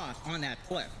good spot on that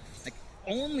cliff. Like,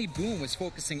 only Boom was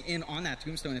focusing in on that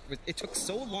tombstone. It took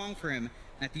so long for him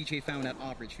that DJ found that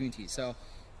opportunity. So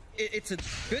it's a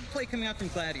good play coming out from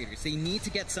Gladiators. They need to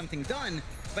get something done,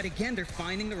 but again, they're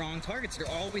finding the wrong targets.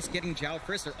 They're always getting Zhao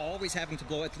first. They're always having to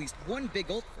blow at least one big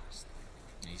ult first.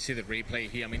 You see the replay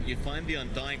here. I mean, you find the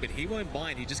Undying, but he won't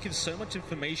mind. He just gives so much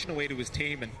information away to his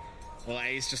team, and well,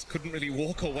 Ace just couldn't really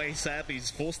walk away, sadly.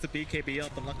 He's forced the BKB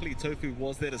up, and luckily Tofu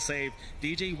was there to save.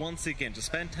 DJ once again,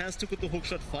 just fantastic with the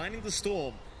hookshot, finding the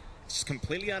storm. Just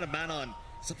completely out of mana, and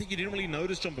something you didn't really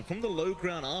notice, John, but from the low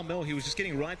ground, Armel, he was just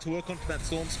getting right to work onto that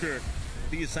Storm Spirit.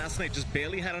 The Assassinate just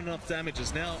barely had enough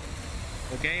damages. Now,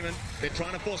 well, Gaimin, they're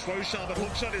trying to force Roshan, but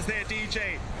hookshot is there,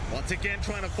 DJ. Once again,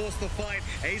 trying to force the fight.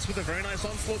 Ace with a very nice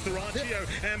onslaught to Rachio,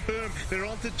 and Boom, they're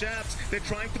onto Jabs. They're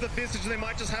trying for the Visage, and they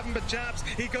might just have him, but Jabs,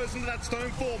 he goes into that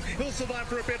stone form. He'll survive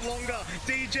for a bit longer.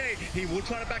 DJ, he will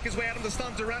try to back his way out of the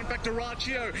stuns around back to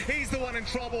Rachio. He's the one in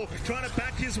trouble, trying to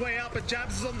back his way out, but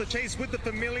Jabs is on the chase with the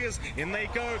Familiars. In they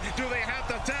go. Do they have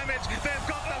the damage? They've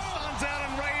got the stuns out,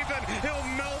 and Raven, he'll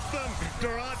melt them.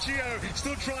 Dorachio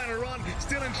still trying to run,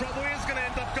 still in trouble. He's going to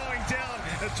end up going down.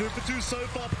 A 2 for 2 so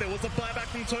far, but there was a buyback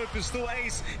from Tofu. Still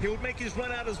Ace. He would make his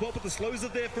run out as well, but the slows are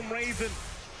there from Raven.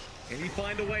 Can he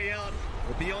find a way out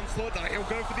with the onslaught? No, he'll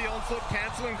go for the onslaught,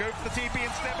 cancel and go for the TP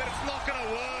instead, but it's not going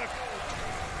to work.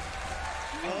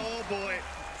 Oh boy.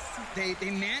 They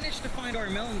managed to find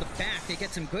Armel in the back. They get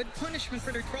some good punishment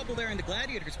for their trouble there in the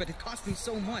Gladiators, but it cost them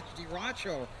so much.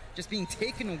 Diracho just being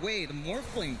taken away, the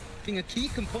Morphling being a key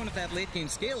component of that late game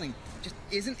scaling, just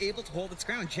isn't able to hold its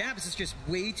ground. Jabs is just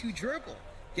way too durable.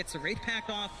 Gets the Wraith Pact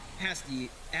off, has the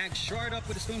Ag Shard up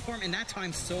with a Stone Form, and that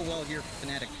times so well here for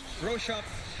Fnatic. Rosh-up,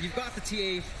 you've got the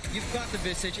TA, you've got the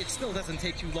Visage. It still doesn't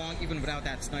take too long, even without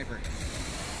that sniper.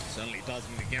 Certainly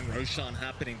doesn't. Again, Roshan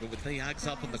happening, but with the Ags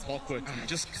up on the clockwork,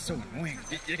 just so annoying.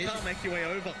 You can't make your way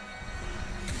over.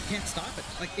 You can't stop it.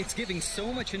 Like, it's giving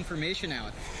so much information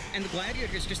out, and the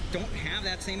Gladiators just don't have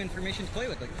that same information to play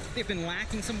with. Like, they've been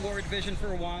lacking some ward vision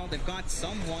for a while. They've got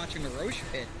some watching the Rosh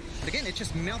pit. But again, it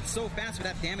just melts so fast with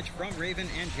that damage from Raven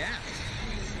and Jabs.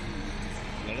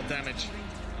 A lot of damage.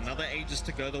 Another Aegis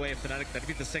to go the way of Fnatic. That'd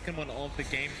be the second one of the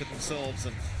game for themselves.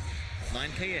 And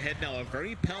 9k ahead now, a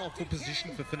very powerful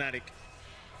position for Fnatic.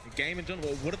 Gaimin, John,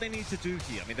 well, what do they need to do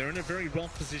here? I mean, they're in a very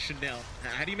rough position now.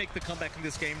 How do you make the comeback in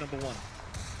this game, number one?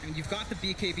 I mean, you've got the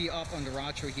BKB up on the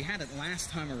Racho. He had it last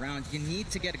time around. You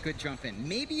need to get a good jump in.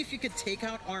 Maybe if you could take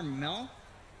out Armel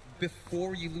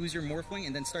before you lose your Morphling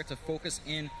and then start to focus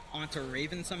in onto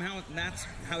Raven somehow, that's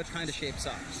how it kind of shapes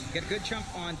up. Get a good jump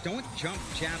on. Don't jump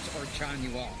Jabs or Johnny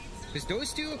Wall. Because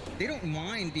those two, they don't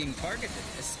mind being targeted,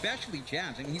 especially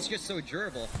Jabs. I mean, he's just so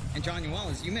durable. And Johnny Wall,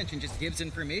 as you mentioned, just gives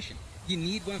information. You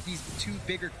need one of these 2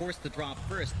 bigger cores to drop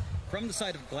first from the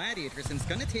side of Gladiators, and it's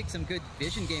going to take some good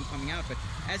vision game coming out. But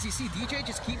as you see, DJ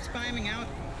just keeps spamming out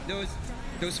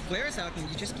those flares out, and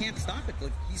you just can't stop it.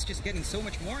 Like, he's just getting so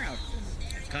much more out.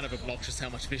 It's kind of obnoxious how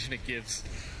much vision it gives.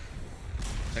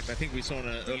 In fact, I think we saw in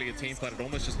an earlier team fight, it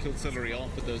almost just killed Celery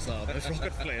off with those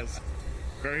rocket flares.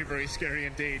 Very, very scary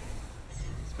indeed.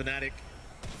 It's Fnatic,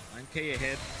 9k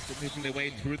ahead, still moving their way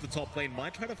through the top lane.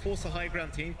 Might try to force a high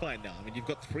ground team fight now. I mean, you've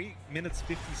got 3 minutes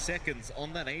 50 seconds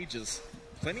on that Aegis.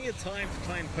 Plenty of time to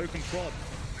try and poke and prod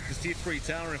this tier 3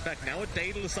 tower. In fact, now a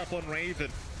Daedalus up on Raven.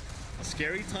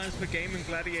 Scary times for Gaimin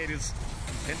Gladiators.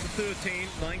 10 to 13,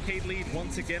 9k lead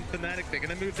once again. Fnatic, they're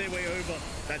going to move their way over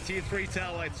that tier 3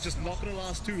 tower. It's just not going to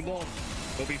last too long.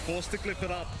 They'll be forced to clip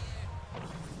it up.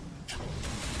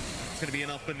 It's going to be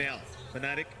enough for now.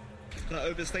 Fnatic going to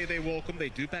overstay their welcome. They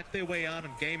do back their way out,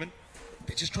 and Gaimin,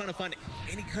 they're just trying to find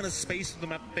any kind of space for the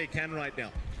map that they can right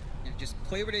now. Yeah, just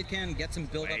play where they can, get some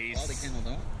build up while they can,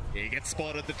 although. Yeah, you get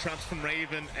spotted, the traps from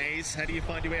Raven. Ace, how do you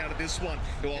find your way out of this one?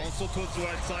 Go also towards the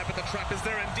right side, but the trap is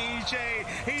there, and DJ,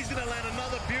 he's going to land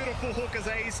another beautiful hook as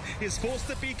Ace is forced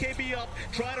to BKB up,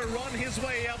 try to run his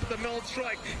way up with the Meld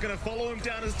Strike. Going to follow him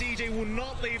down as DJ will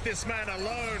not leave this man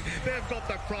alone. They've got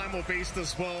the Primal Beast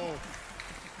as well.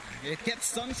 It gets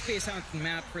some space out the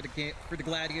map for the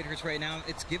Gladiators right now.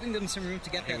 It's giving them some room to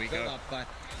get that build up, but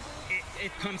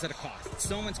it comes at a cost.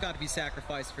 Someone's got to be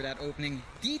sacrificed for that opening.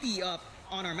 DD up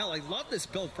on Armel. I love this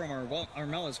build from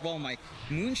Armel as well, Mike.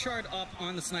 Moonshard up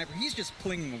on the sniper. He's just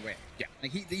flinging away. Yeah.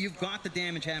 Like you've got the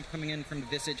damage amp coming in from the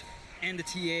Visage and the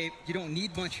TA. You don't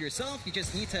need much yourself. You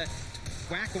just need to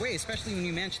whack away, especially when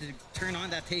you manage to turn on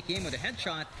that take aim with a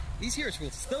headshot. These heroes will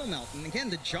still melt. And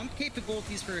again, the jump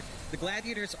capabilities for the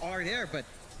Gladiators are there, but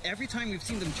every time we've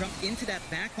seen them jump into that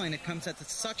backline, it comes at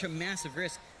such a massive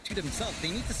risk to themselves.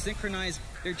 They need to synchronize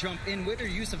their jump in with their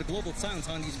use of the global silence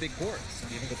on these big boards.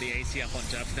 Even with the AC up on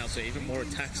jabs now, so even more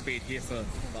attack speed here for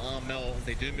Armel.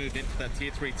 They do move into that tier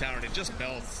 3 tower, and it just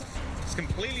melts. It's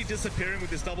completely disappearing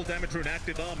with this double damage rune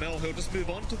active. Armel, he'll just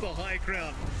move on to the high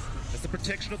ground. There's the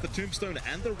protection of the Tombstone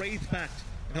and the Wraith Pact.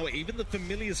 You know, even the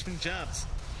familiars from jabs.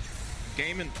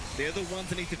 Gaimin, they're the ones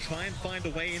that need to try and find a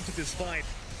way into this fight.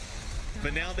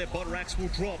 But now their bot racks will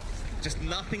drop. Just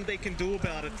nothing they can do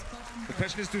about it. The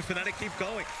question is, do Fnatic keep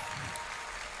going?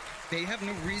 They have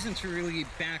no reason to really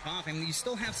back off. I mean, you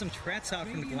still have some threats out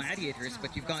from the Gladiators,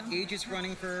 but you've got Aegis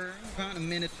running for about a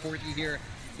minute 40 here.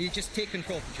 You just take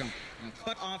control of the jump. You know,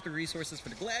 cut off the resources for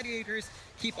the Gladiators,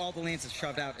 keep all the lanes as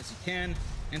shoved out as you can,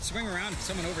 and swing around if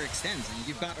someone overextends. And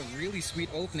you've got a really sweet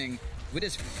opening with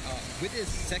his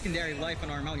secondary life on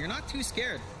Armel. You're not too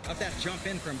scared of that jump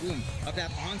in from Boom, of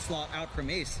that onslaught out from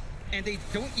Ace. And they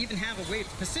don't even have a way to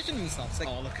position themselves. Like,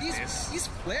 look at this. These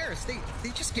flares, they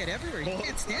just get everywhere. You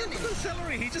can't stand it. Look at the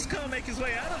Celery. He just can't make his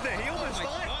way out of there. He almost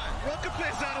died. Rocket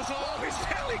plays out as well. He's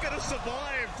barely going to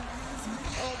survive.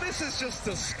 Oh, this is just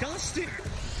disgusting.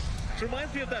 It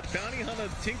reminds me of that bounty hunter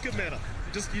Tinker meta.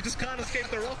 You just can't escape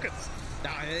the rockets.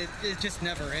 Nah, it just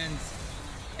never ends.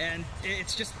 And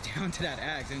it's just down to that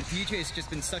Ags. And DJ's just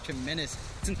been such a menace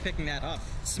since picking that up.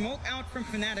 Smoke out from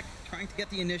Fnatic, trying to get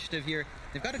the initiative here.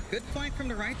 They've got a good fight from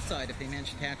the right side if they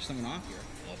manage to catch someone off here.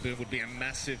 Well, Boom would be a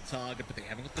massive target, but they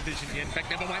haven't got the vision yet. In fact,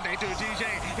 never mind, they do. DJ,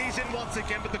 he's in once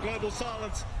again with the global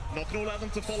silence. Not going to allow them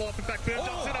to follow up. In fact, Boom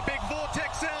jumps in a big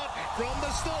vortex out from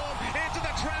the storm into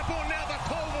the trample. Now the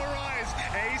pulverize.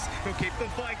 Ace, he'll keep the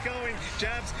fight going.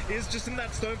 Jabs is just in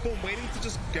that stone form, waiting to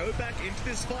just go back into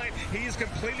this fight. He is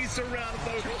completely surrounded,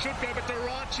 though. Should go, but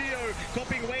Duraccio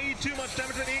copying way too much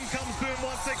damage, and in comes Boom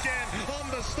once again on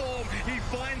the storm. He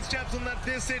finds Jabs on that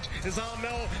Visage. Is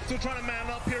Armel still trying to man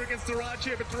up here against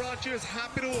Duraccio, but Duraccio is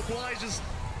happy to oblige.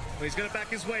 He's going to back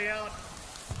his way out.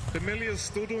 Familiar's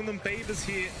still doing them favors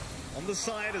here on the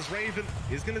side as Raven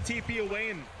is going to TP away,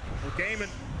 and Gaimin,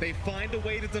 they find a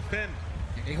way to defend.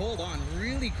 Hey, hold on.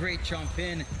 Really great jump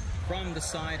in from the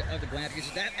side of the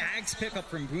Gladiators. That Ags pickup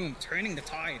from Boom, turning the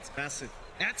tides. Massive.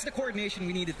 That's the coordination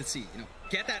we needed to see. You know,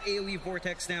 get that AoE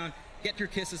vortex down, get your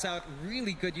kisses out.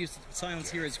 Really good use of silence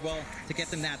here as well to get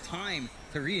them that time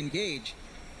to re-engage.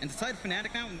 And the side of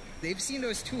Fnatic now, they've seen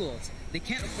those tools. They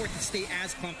can't afford to stay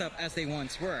as pumped up as they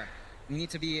once were. We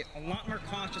need to be a lot more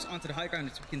cautious onto the high ground,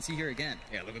 as we can see here again.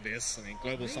 Yeah, look at this. I mean,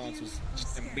 global silence was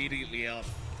just immediately up,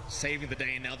 saving the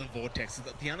day, and now the vortex.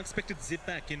 The unexpected zip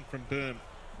back in from Boom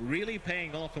really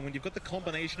paying off, and when you've got the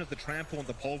combination of the trample and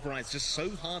the pulverize, just so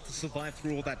hard to survive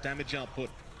through all that damage output.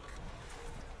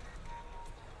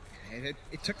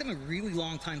 It took them a really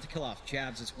long time to kill off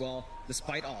Jabs as well,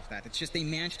 despite all of that. It's just they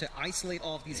managed to isolate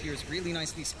all of these heroes really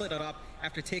nicely, split it up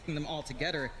after taking them all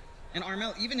together. And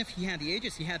Armel, even if he had the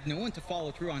Aegis, he had no one to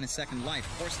follow through on his second life,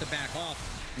 forced to back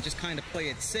off and just kind of play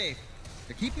it safe.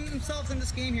 They're keeping themselves in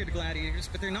this game here, the Gladiators,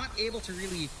 but they're not able to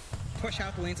really push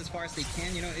out the lanes as far as they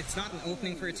can. You know, it's not an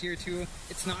opening for a tier 2.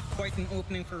 It's not quite an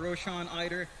opening for Roshan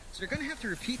either. So they're going to have to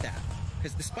repeat that.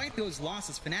 Because despite those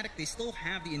losses, Fnatic, they still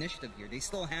have the initiative here. They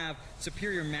still have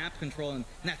superior map control, and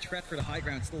that threat for the high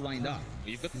ground still lined up.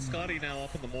 You've got the Scotty now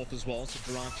up on the morph as well, so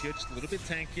Durant here just a little bit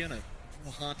tankier and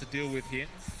more hard to deal with here.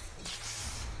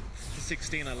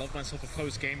 16, I love myself a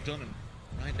close game done, and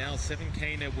right now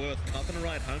 7k net worth. Nothing to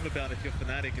write home about if you're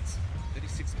Fnatic. It's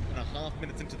 36.5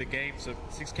 minutes into the game, so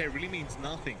 6k really means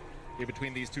nothing here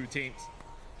between these two teams.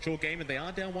 Sure, Gaimin, they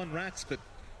are down 1 racks, but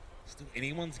still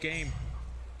anyone's game.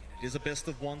 It is a best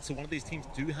of 1, so one of these teams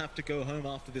do have to go home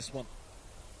after this one.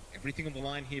 Everything on the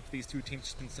line here for these two teams.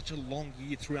 It's been such a long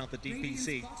year throughout the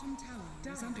DPC.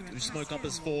 They do smoke up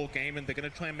as 4 Gaimin. They're going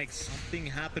to try and make something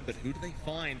happen, but who do they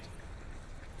find?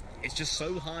 It's just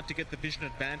so hard to get the vision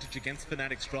advantage against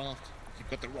Fnatic's draft.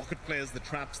 You've got the rocket players, the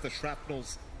traps, the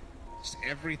shrapnels, just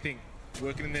everything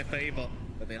working in their favor.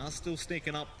 But they are still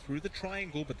sneaking up through the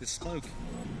triangle, but this smoke,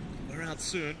 we're out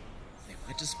soon. They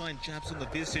might just find jabs on the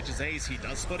Visage as Ace. He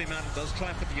does spot him out and does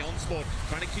try for the onslaught,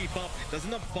 trying to keep up. Does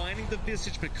end up finding the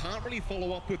Visage, but can't really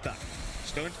follow up with that.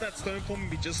 Just go into that stone form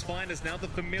and be just fine, as now the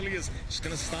Familiars just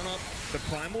going to stun up the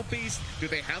Primal Beast. Do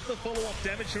they have the follow-up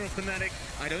damage here on Fnatic?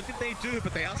 I don't think they do,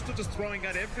 but they are still just throwing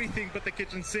out everything but the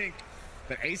kitchen sink.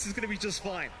 But Ace is going to be just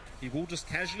fine. He will just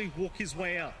casually walk his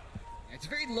way out. It's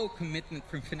very low commitment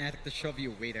from Fnatic to shove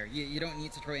you away there. You don't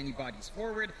need to throw any bodies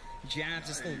forward. Jabs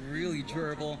is still really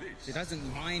durable. He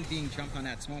doesn't mind being jumped on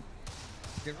that smoke.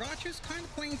 The Roger's kind of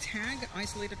playing tag,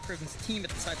 isolated from his team, but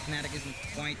the side Fnatic isn't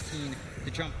quite keen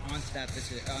to jump onto that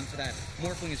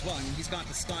Morphling as well. I mean, he's got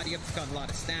the Scotty up, he's got a lot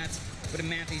of stats. With a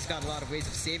Manta, he's got a lot of ways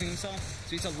of saving himself,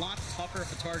 so he's a lot tougher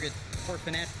of a target for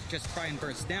Fnatic to just try and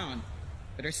burst down.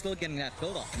 But they're still getting that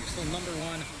build-off. They're still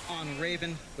 #1 on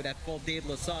Raven with that full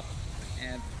Daedalus up.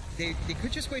 And they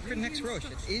could just wait for the next Roche.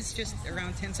 It is just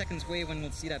around 10 seconds away when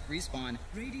we'll see that respawn.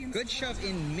 Good shove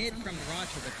in mid from the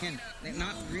Roche, but again, they're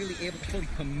not really able to fully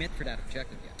commit for that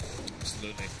objective yet.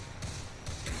 Absolutely.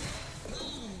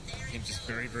 Team's just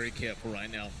very, very careful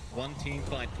right now. One team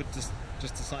fight could just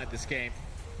decide this game.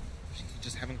 You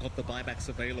just haven't got the buybacks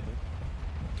available.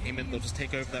 Gaimin, they'll just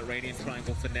take over that Radiant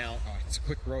Triangle for now. Oh, it's a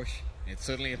quick Roche. It's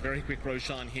certainly a very quick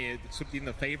Roshan here. It's sort of in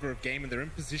the favor of Gaimin. They're in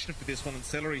position for this one, and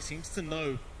Celery seems to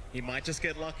know he might just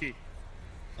get lucky.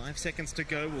 5 seconds to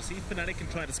go. We'll see if Fnatic can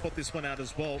try to spot this one out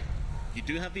as well. You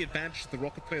do have the advantage of the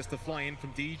rocket players to fly in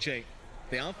from DJ.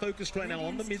 They are focused right now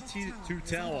on the mid-tier 2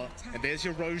 tower, and there's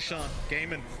your Roshan.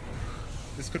 Gaimin,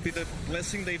 this could be the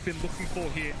blessing they've been looking for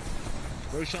here.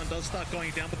 Roshan does start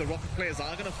going down, but the rocket players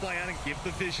are going to fly out and give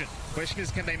the vision. Question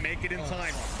is, can they make it in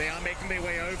time? They are making their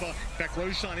way over. In fact,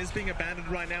 Roshan is being abandoned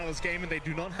right now as Gaimin. They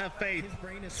do not have faith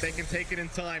they can take it in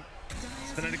time.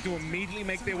 Fnatic do immediately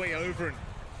make their way over, and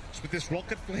just with this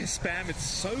rocket flare spam, it's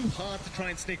so hard to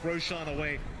try and sneak Roshan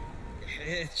away.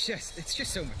 It's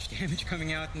just so much damage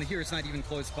coming out, and the hero's not even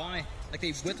close by. Like,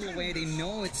 they whittle away. They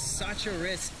know it's such a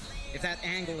risk if that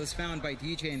angle is found by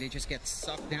DJ and they just get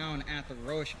sucked down at the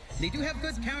Roche. They do have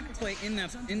good counterplay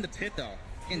in the pit though.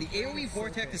 And the AoE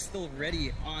Vortex is still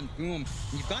ready on Boom.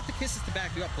 And you've got the kisses to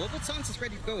back you up. Global Silence is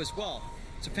ready to go as well.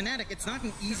 So Fnatic, it's not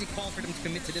an easy call for them to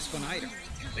commit to this one either.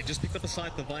 They just picked up a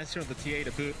side device here on the TA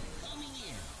to boot.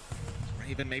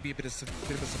 Raven, maybe a bit of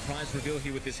a surprise reveal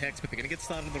here with this Hex, but they're going to get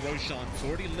started on the Roshan. It's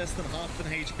already less than half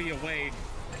an HP away.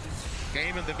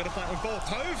 Gaimin, they've got to fight on ball.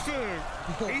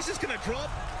 Tofu! He's just going to drop.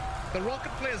 The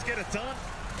rocket players get it done.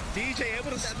 DJ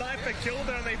able to snipe a kill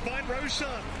there, and they find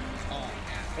Roshan.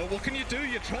 Well, what can you do?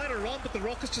 You try to run, but the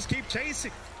rockets just keep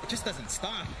chasing. It just doesn't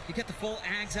stop. You get the full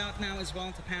Ags out now as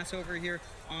well to pass over here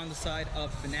on the side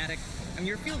of Fnatic. I mean,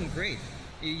 you're feeling great.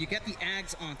 You get the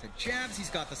Ags onto Jabs. He's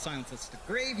got the Silenceless to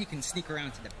Grave. He can sneak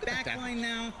around to the back line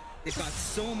now. They've got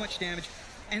so much damage.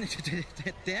 And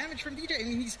the damage from DJ, I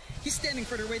mean, he's standing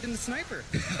further away than the sniper.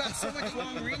 He's got so much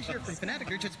long range here from Fnatic.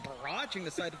 They're just barraging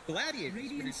the side of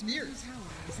Gladiators with their spears.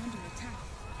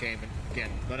 Gaimin,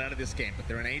 again, not out of this game, but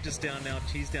they're an Aegis down now,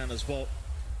 Cheese down as well.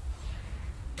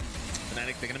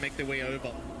 Fnatic, they're going to make their way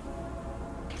over.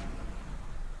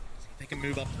 See if they can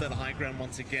move up to that high ground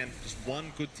once again. Just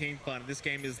one good team fight, and this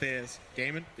game is theirs.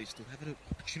 Gaimin, they still have an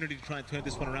opportunity to try and turn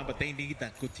this one around, but they need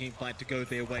that good team fight to go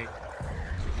their way.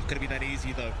 Not going to be that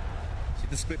easy though. See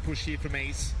the split push here from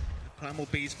Ace. The Primal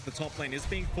Beast for the top lane is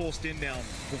being forced in now.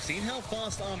 We've seen how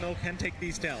fast Armel can take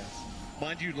these towers.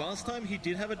 Mind you, last time he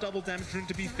did have a double damage rune,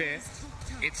 to be fair.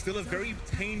 It's still a very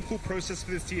painful process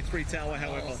for this tier 3 tower,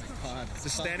 however.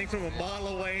 Just standing from a mile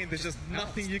away and there's just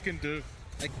nothing you can do.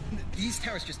 Like, these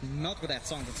towers just melt with that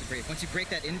song. That's a great. Once you break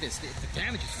that invis, the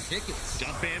damage is ridiculous.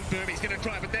 Jump in, boom, he's going to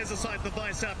try, but there's a side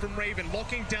device out from Raven,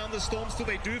 locking down the storm till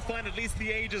they do find at least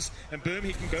the Aegis, and boom,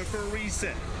 he can go for a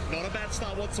reset. Not a bad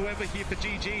start whatsoever here for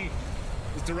GG.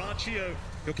 With Dyrachyo,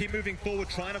 he'll keep moving forward,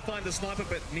 trying to find the sniper,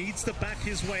 but needs to back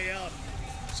his way out.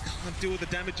 Just can't deal with the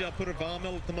damage output of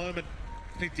Armel at the moment.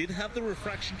 They did have the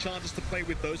refraction charges to play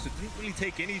with those, so didn't really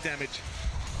take any damage.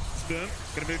 Boom,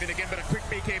 gonna move in again, but a quick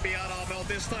BKB out Armel,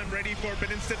 this time ready for it,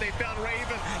 but instead they found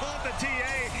Raven on the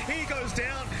TA, he goes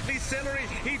down, Celery,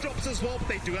 he drops as well, but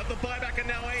they do have the buyback, and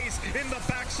now Ace in the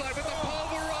backside with the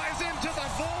pulverize into the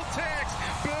Vortex,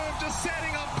 boom, just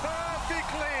setting up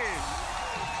perfectly.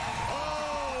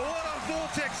 Oh, what a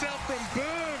Vortex out from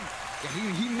Boom.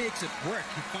 Yeah, he makes it work,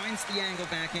 he finds the angle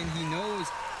back in, he knows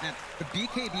that the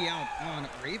BKB out on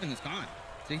Raven is gone.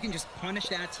 So you can just punish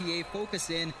that TA,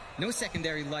 focus in, no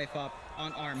secondary life up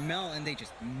on Armel, and they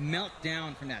just melt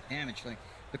down from that damage. Like,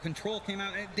 the control came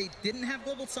out, they didn't have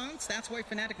global silence, that's why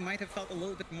Fnatic might have felt a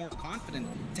little bit more confident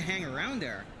to hang around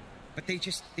there. But they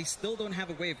still don't have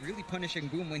a way of really punishing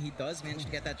Boom when he does manage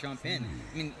to get that jump in.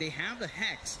 I mean, they have the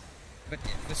Hex, but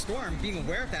the Storm, being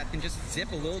aware of that, can just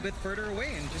zip a little bit further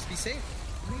away and just be safe.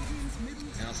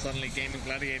 Now suddenly Gaimin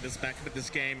Gladiators back into this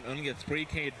game, only a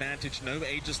 3k advantage, no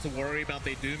Aegis to worry about.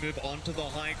 They do move onto the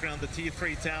high ground, the tier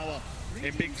 3 tower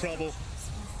in big trouble.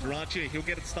 Dyrachyo, he'll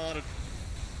get it started.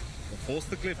 They'll force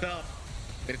the glyph out,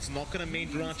 but it's not going to mean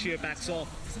Dyrachyo backs off.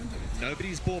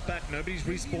 Nobody's brought back, nobody's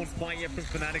respawned quite yet from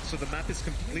Fnatic, so the map is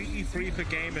completely free for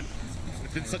Gaimin.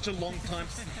 It's been such a long time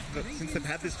since they've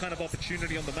had this kind of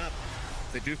opportunity on the map.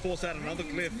 They do force out another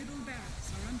glyph.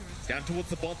 Down towards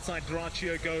the bot side,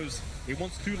 Dyrachyo goes. He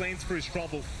wants 2 lanes for his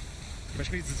trouble. The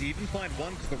question is, does he even find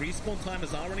one? Because the respawn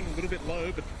timers are running a little bit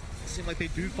low, but it seems like they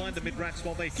do find the mid-racks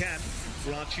while they can.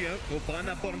 Dyrachyo will find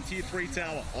that bottom tier 3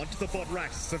 tower, onto the bot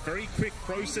racks. It's a very quick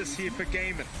process here for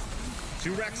Gaimin.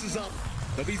 2 racks is up.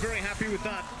 They'll be very happy with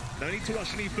that. No need to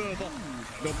rush any further.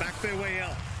 They'll back their way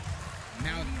out.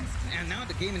 Now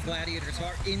the Gaimin Gladiators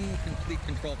are in complete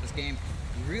control of this game.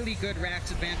 Really good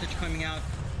racks advantage coming out.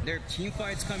 Their team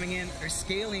fights coming in, their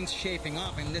scaling's shaping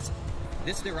up, and this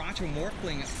Dyrachyo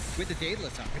morphling with the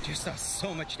Daedalus up, it just does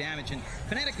so much damage. And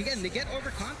Fnatic, again, they get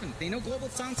overconfident. They know global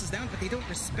silence is down, but they don't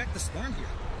respect the Storm here.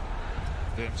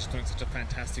 They're just doing such a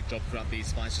fantastic job throughout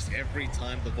these fights. Just every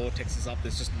time the Vortex is up,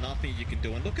 there's just nothing you can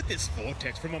do. And look at this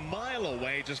Vortex from a mile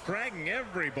away, just dragging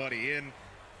everybody in.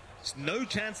 Just no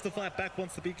chance to fight back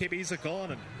once the BKBs are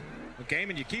gone. And the game,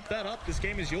 and you keep that up, this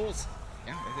game is yours.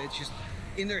 Yeah, it's just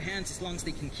in their hands as long as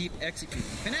they can keep executing.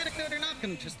 Fnatic, though, they're not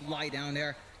going to just lie down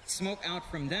there. Smoke out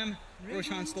from them.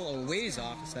 Roshan still a ways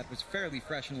off, as that was fairly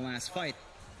fresh in the last fight.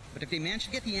 But if they manage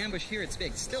to get the ambush here, it's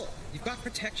big. Still, you've got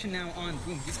protection now on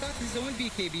Boom. He's got his own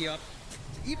BKB up.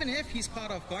 Even if he's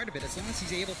caught off guard a bit, as long as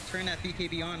he's able to turn that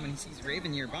BKB on when he sees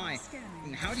Raven nearby.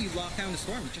 And how do you lock down the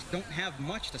Storm? You just don't have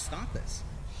much to stop this.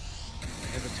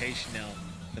 Hesitation now.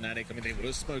 Fnatic, I mean, they would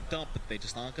have smoked up, but they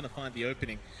just aren't going to find the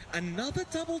opening. Another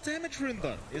double damage rune,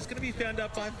 though, is going to be found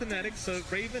out by Fnatic, so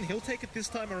Raven, he'll take it this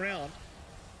time around.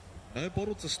 No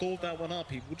bottle to stall that one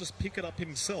up. He will just pick it up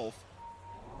himself.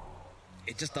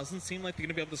 It just doesn't seem like they're going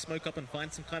to be able to smoke up and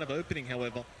find some kind of opening,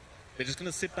 however. They're just going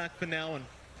to sit back for now and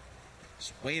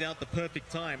just wait out the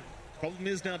perfect time. Problem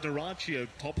is now Dyrachyo,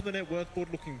 top of the net worth board,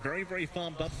 looking very, very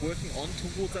farmed up, working on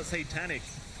towards that Satanic.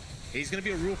 He's going to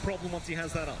be a real problem once he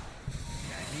has that up.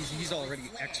 He's already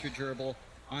extra durable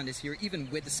on this here, even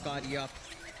with the Scotty up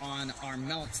on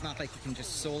Armel. It's not like he can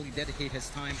just solely dedicate his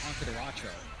time onto Dyrachyo.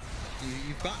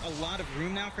 You've got a lot of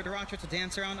room now for Dyrachyo to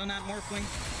dance around on that Morphling.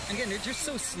 And again, they're just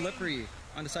so slippery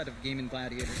on the side of Gaimin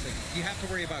Gladiators. Like, you have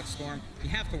to worry about Storm, you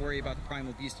have to worry about the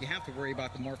Primal Beast, you have to worry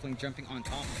about the Morphling jumping on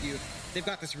top of you. They've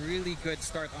got this really good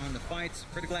start on the fights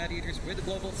for the Gladiators with the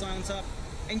Global Silence up.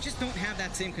 And just don't have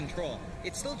that same control.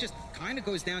 It still just kind of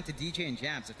goes down to DJ and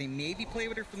Jabs. If they maybe play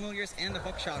with their familiars and the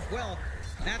hookshot well,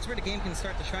 that's where the game can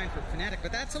start to shine for Fnatic.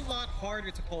 But that's a lot harder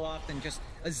to pull off than just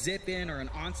a zip in or an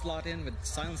onslaught in with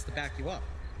silence to back you up.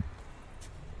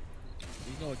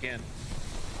 We go again.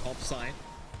 Top side.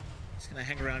 He's going to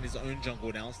hang around his own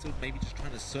jungle now. Still maybe just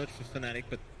trying to search for Fnatic,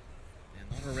 but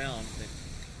they're not around. They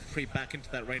creep back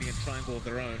into that Radiant Triangle of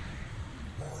their own.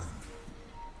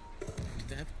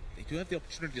 They do have the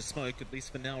opportunity to smoke, at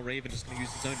least for now. Raven is going to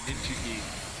use his own ninja gear,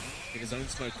 get his own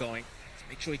smoke going, to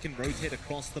make sure he can rotate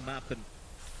across the map and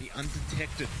be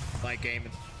undetected by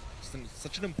Gaimin.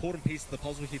 Such an important piece of the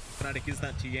puzzle here for Fnatic is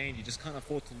that TA, and you just can't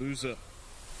afford to lose her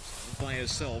by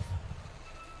herself.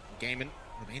 Gaimin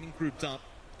remaining grouped up,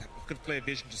 that rocket flare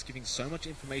vision just giving so much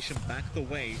information back the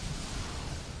way.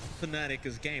 Fnatic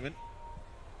as Gaimin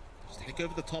Just take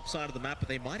over the top side of the map, but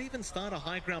they might even start a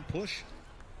high ground push.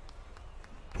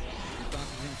 They've got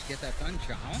room to get that done,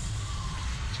 Chow.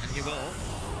 And you will.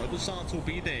 Global Silence will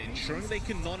be there, ensuring they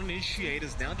cannot initiate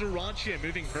as now Dyrachyo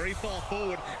moving very far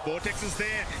forward. Vortex is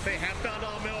there. They have found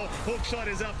Armel. Hookshot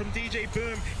is out from DJ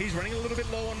Boom. He's running a little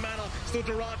bit low on mana. Still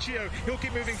Dyrachyo. He'll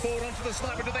keep moving forward onto the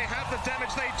sniper. Do they have the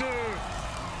damage? They do.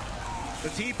 The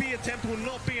TP attempt will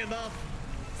not be enough.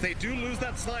 They do lose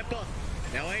that sniper.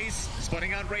 Now Ace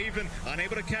spotting out Raven,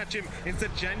 unable to catch him.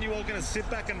 Instead, Januel going to sit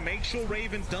back and make sure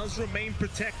Raven does remain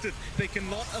protected. They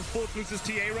cannot afford to lose his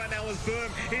TA right now as Boom.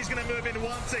 He's going to move in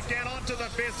once again onto the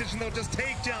Visage, and they'll just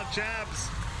take down Jabs.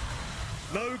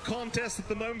 No contest at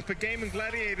the moment for Gaimin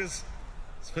Gladiators.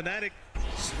 It's Fnatic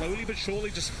slowly but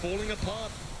surely just falling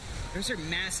apart. Those are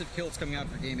massive kills coming out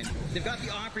for Gaimin. They've got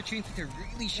the opportunity to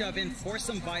really shove in, force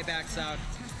some buybacks out.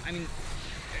 I mean,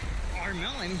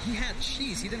 Armel, he had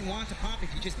cheese. He didn't want to pop it.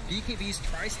 He just BKBs,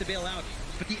 tries to bail out.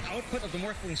 But the output of the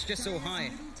Morphling is just so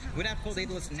high. With that full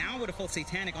Daedalus, now with a full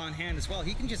Satanic on hand as well,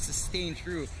 he can just sustain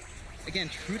through. Again,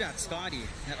 through that Scotty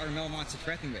that Armel wants to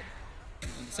threaten with.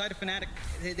 On the side of Fnatic,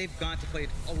 they've got to play it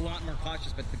a lot more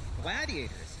cautious. But the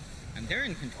Gladiators, and they're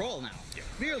in control now. Yeah.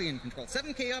 Clearly in control.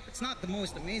 7k up, it's not the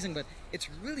most amazing, but it's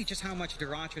really just how much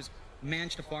Dyrachyo's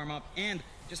managed to farm up and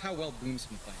just how well Boom's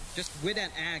been playing. Just with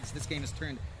that Ags, this game has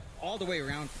turned all the way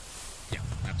around. Yeah,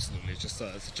 absolutely. It's just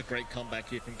such a great comeback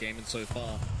here from Gaimin so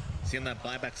far. Seeing that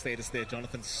buyback status there,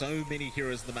 Jonathan. So many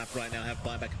heroes in the map right now have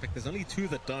buyback. In fact, there's only 2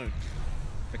 that don't. In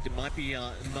fact, it might be 9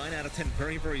 out of 10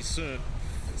 very, very soon.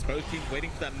 It's both teams waiting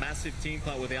for that massive team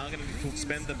fight where they are going to need to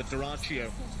expend them, but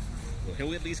Dyrachyo,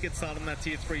 he'll at least get started on that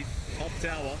tier 3 top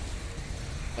tower.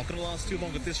 Not going to last too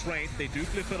long at this rate. They do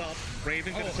flip it up.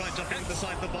 Raven going to try and jump in the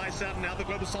side of the Vice out. Now the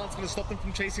Global Silence going to stop them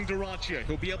from chasing Dyrachyo.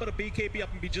 He'll be able to BKB up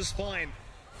and be just fine.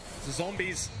 The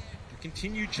zombies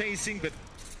continue chasing, but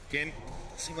again,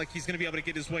 it seems like he's going to be able to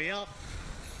get his way out.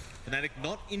 Fnatic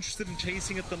not interested in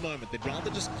chasing at the moment. They'd rather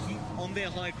just keep on their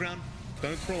high ground.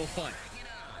 Don't throw a fight.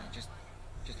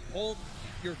 Just hold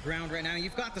your ground right now.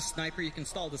 You've got the sniper. You can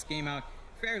stall this game out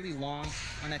fairly long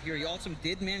on that hero. You also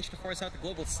did manage to force out the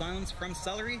Global Silence from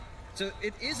Celery. So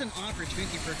it is an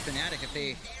opportunity for Fnatic if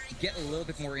they get a little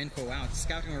bit more info out.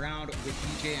 Scouting around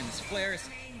with DJ and his flares.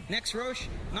 Next Roche,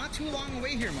 not too long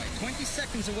away here, Mike. 20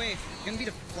 seconds away. Gonna be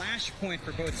the flashpoint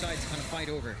for both sides to kind of fight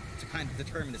over to kind of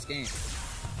determine this game.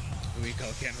 Here we go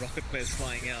again. Rocket flares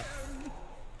flying out.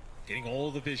 Getting all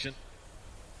the vision.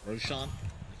 Roshan,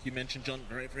 like you mentioned, John,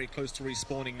 very, very close to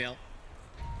respawning now.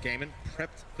 Gaimin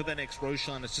prepped for the next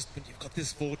Roshan. It's just when you've got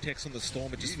this Vortex on the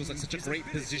Storm, it just feels like such a great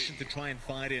position to try and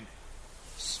fight in.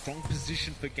 Strong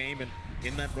position for Gaimin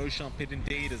in that Roshan pit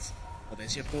indeed. As well,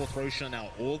 there's your 4th Roshan now.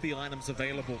 All the items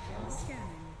available.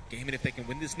 Gaimin, if they can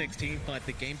win this next team fight,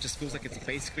 the game just feels like it's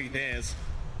basically theirs.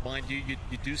 Mind you,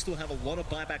 you do still have a lot of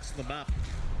buybacks on the map.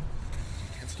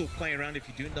 You can still play around if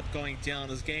you do end up going down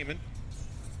as Gaimin.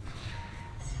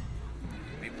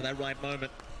 Wait for that right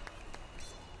moment.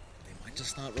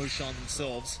 Just start Roshan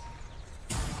themselves.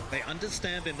 They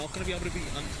understand they're not going to be able to be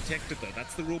undetected though.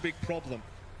 That's the real big problem.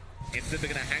 Instead,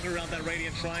 they're going to hang around that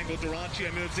Radiant Triangle.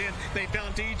 Dyrachyo moves in. They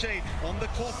found DJ on the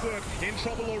clockwork. In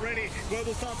trouble already.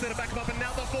 Global Silence there to back him up, and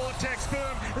now the Vortex.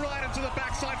 Boom! Right into the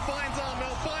backside. Finds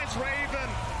Armel. Finds Raven.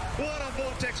 What a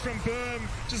Vortex from Boom.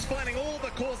 Just finding all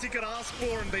the cores he could ask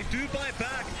for, and they do buy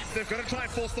back. They've got to try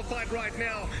and force the fight right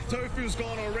now. Tofu's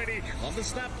gone already on the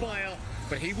Snapfire,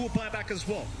 but he will buy back as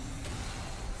well.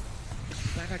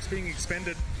 Buyback's being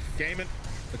expended. Gaimin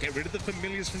will get rid of the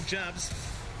familiars from Jabs.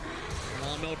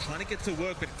 Armel trying to get to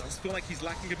work, but it does feel like he's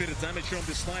lacking a bit of damage here on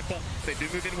this sniper. They do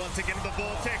move in once again to the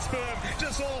Vortex. Boom!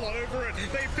 Just all over it.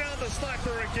 They found the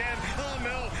sniper again.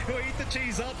 Armel, he'll eat the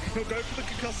cheese up. He'll go for the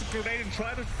concussive grenade and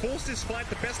try to force this fight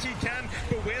the best he can.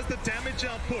 But where's the damage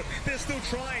output? They're still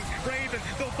trying. Raven,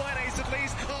 they'll find Ace at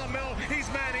least. Armel,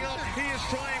 he's manning up. He is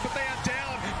trying, but they are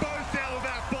down. Both down with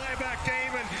that buyback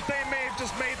game, and they may have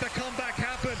just made the comeback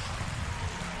happen.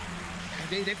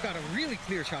 They've got a really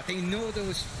clear shot. They know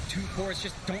those 2 cores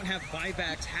just don't have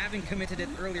buybacks, having committed it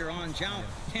earlier on. Zhao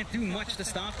can't do much to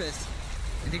stop this.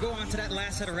 And they go on to that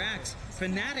last set of racks.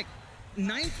 Fnatic,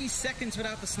 90 seconds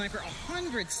without the sniper,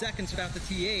 100 seconds without the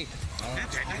TA.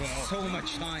 That's so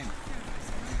much time.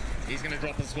 He's going to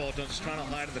drop as well, just trying to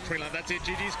hide in the tree line. That's it,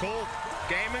 GG's call.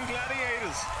 Gaimin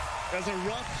Gladiators. There's a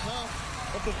rough half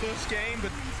of the first game,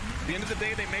 but at the end of the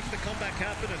day, they make the comeback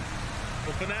happen. And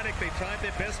well, Fnatic, they tried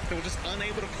their best, but they were just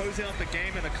unable to close out the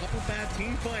game, and a couple bad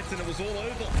team fights, and it was all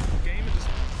over. Gaimin just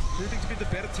proving to be the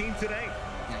better team today.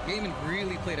 Yeah, Gaimin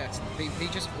really played excellent. They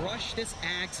just rushed this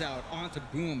Axe out onto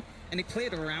Boom, and they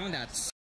played around that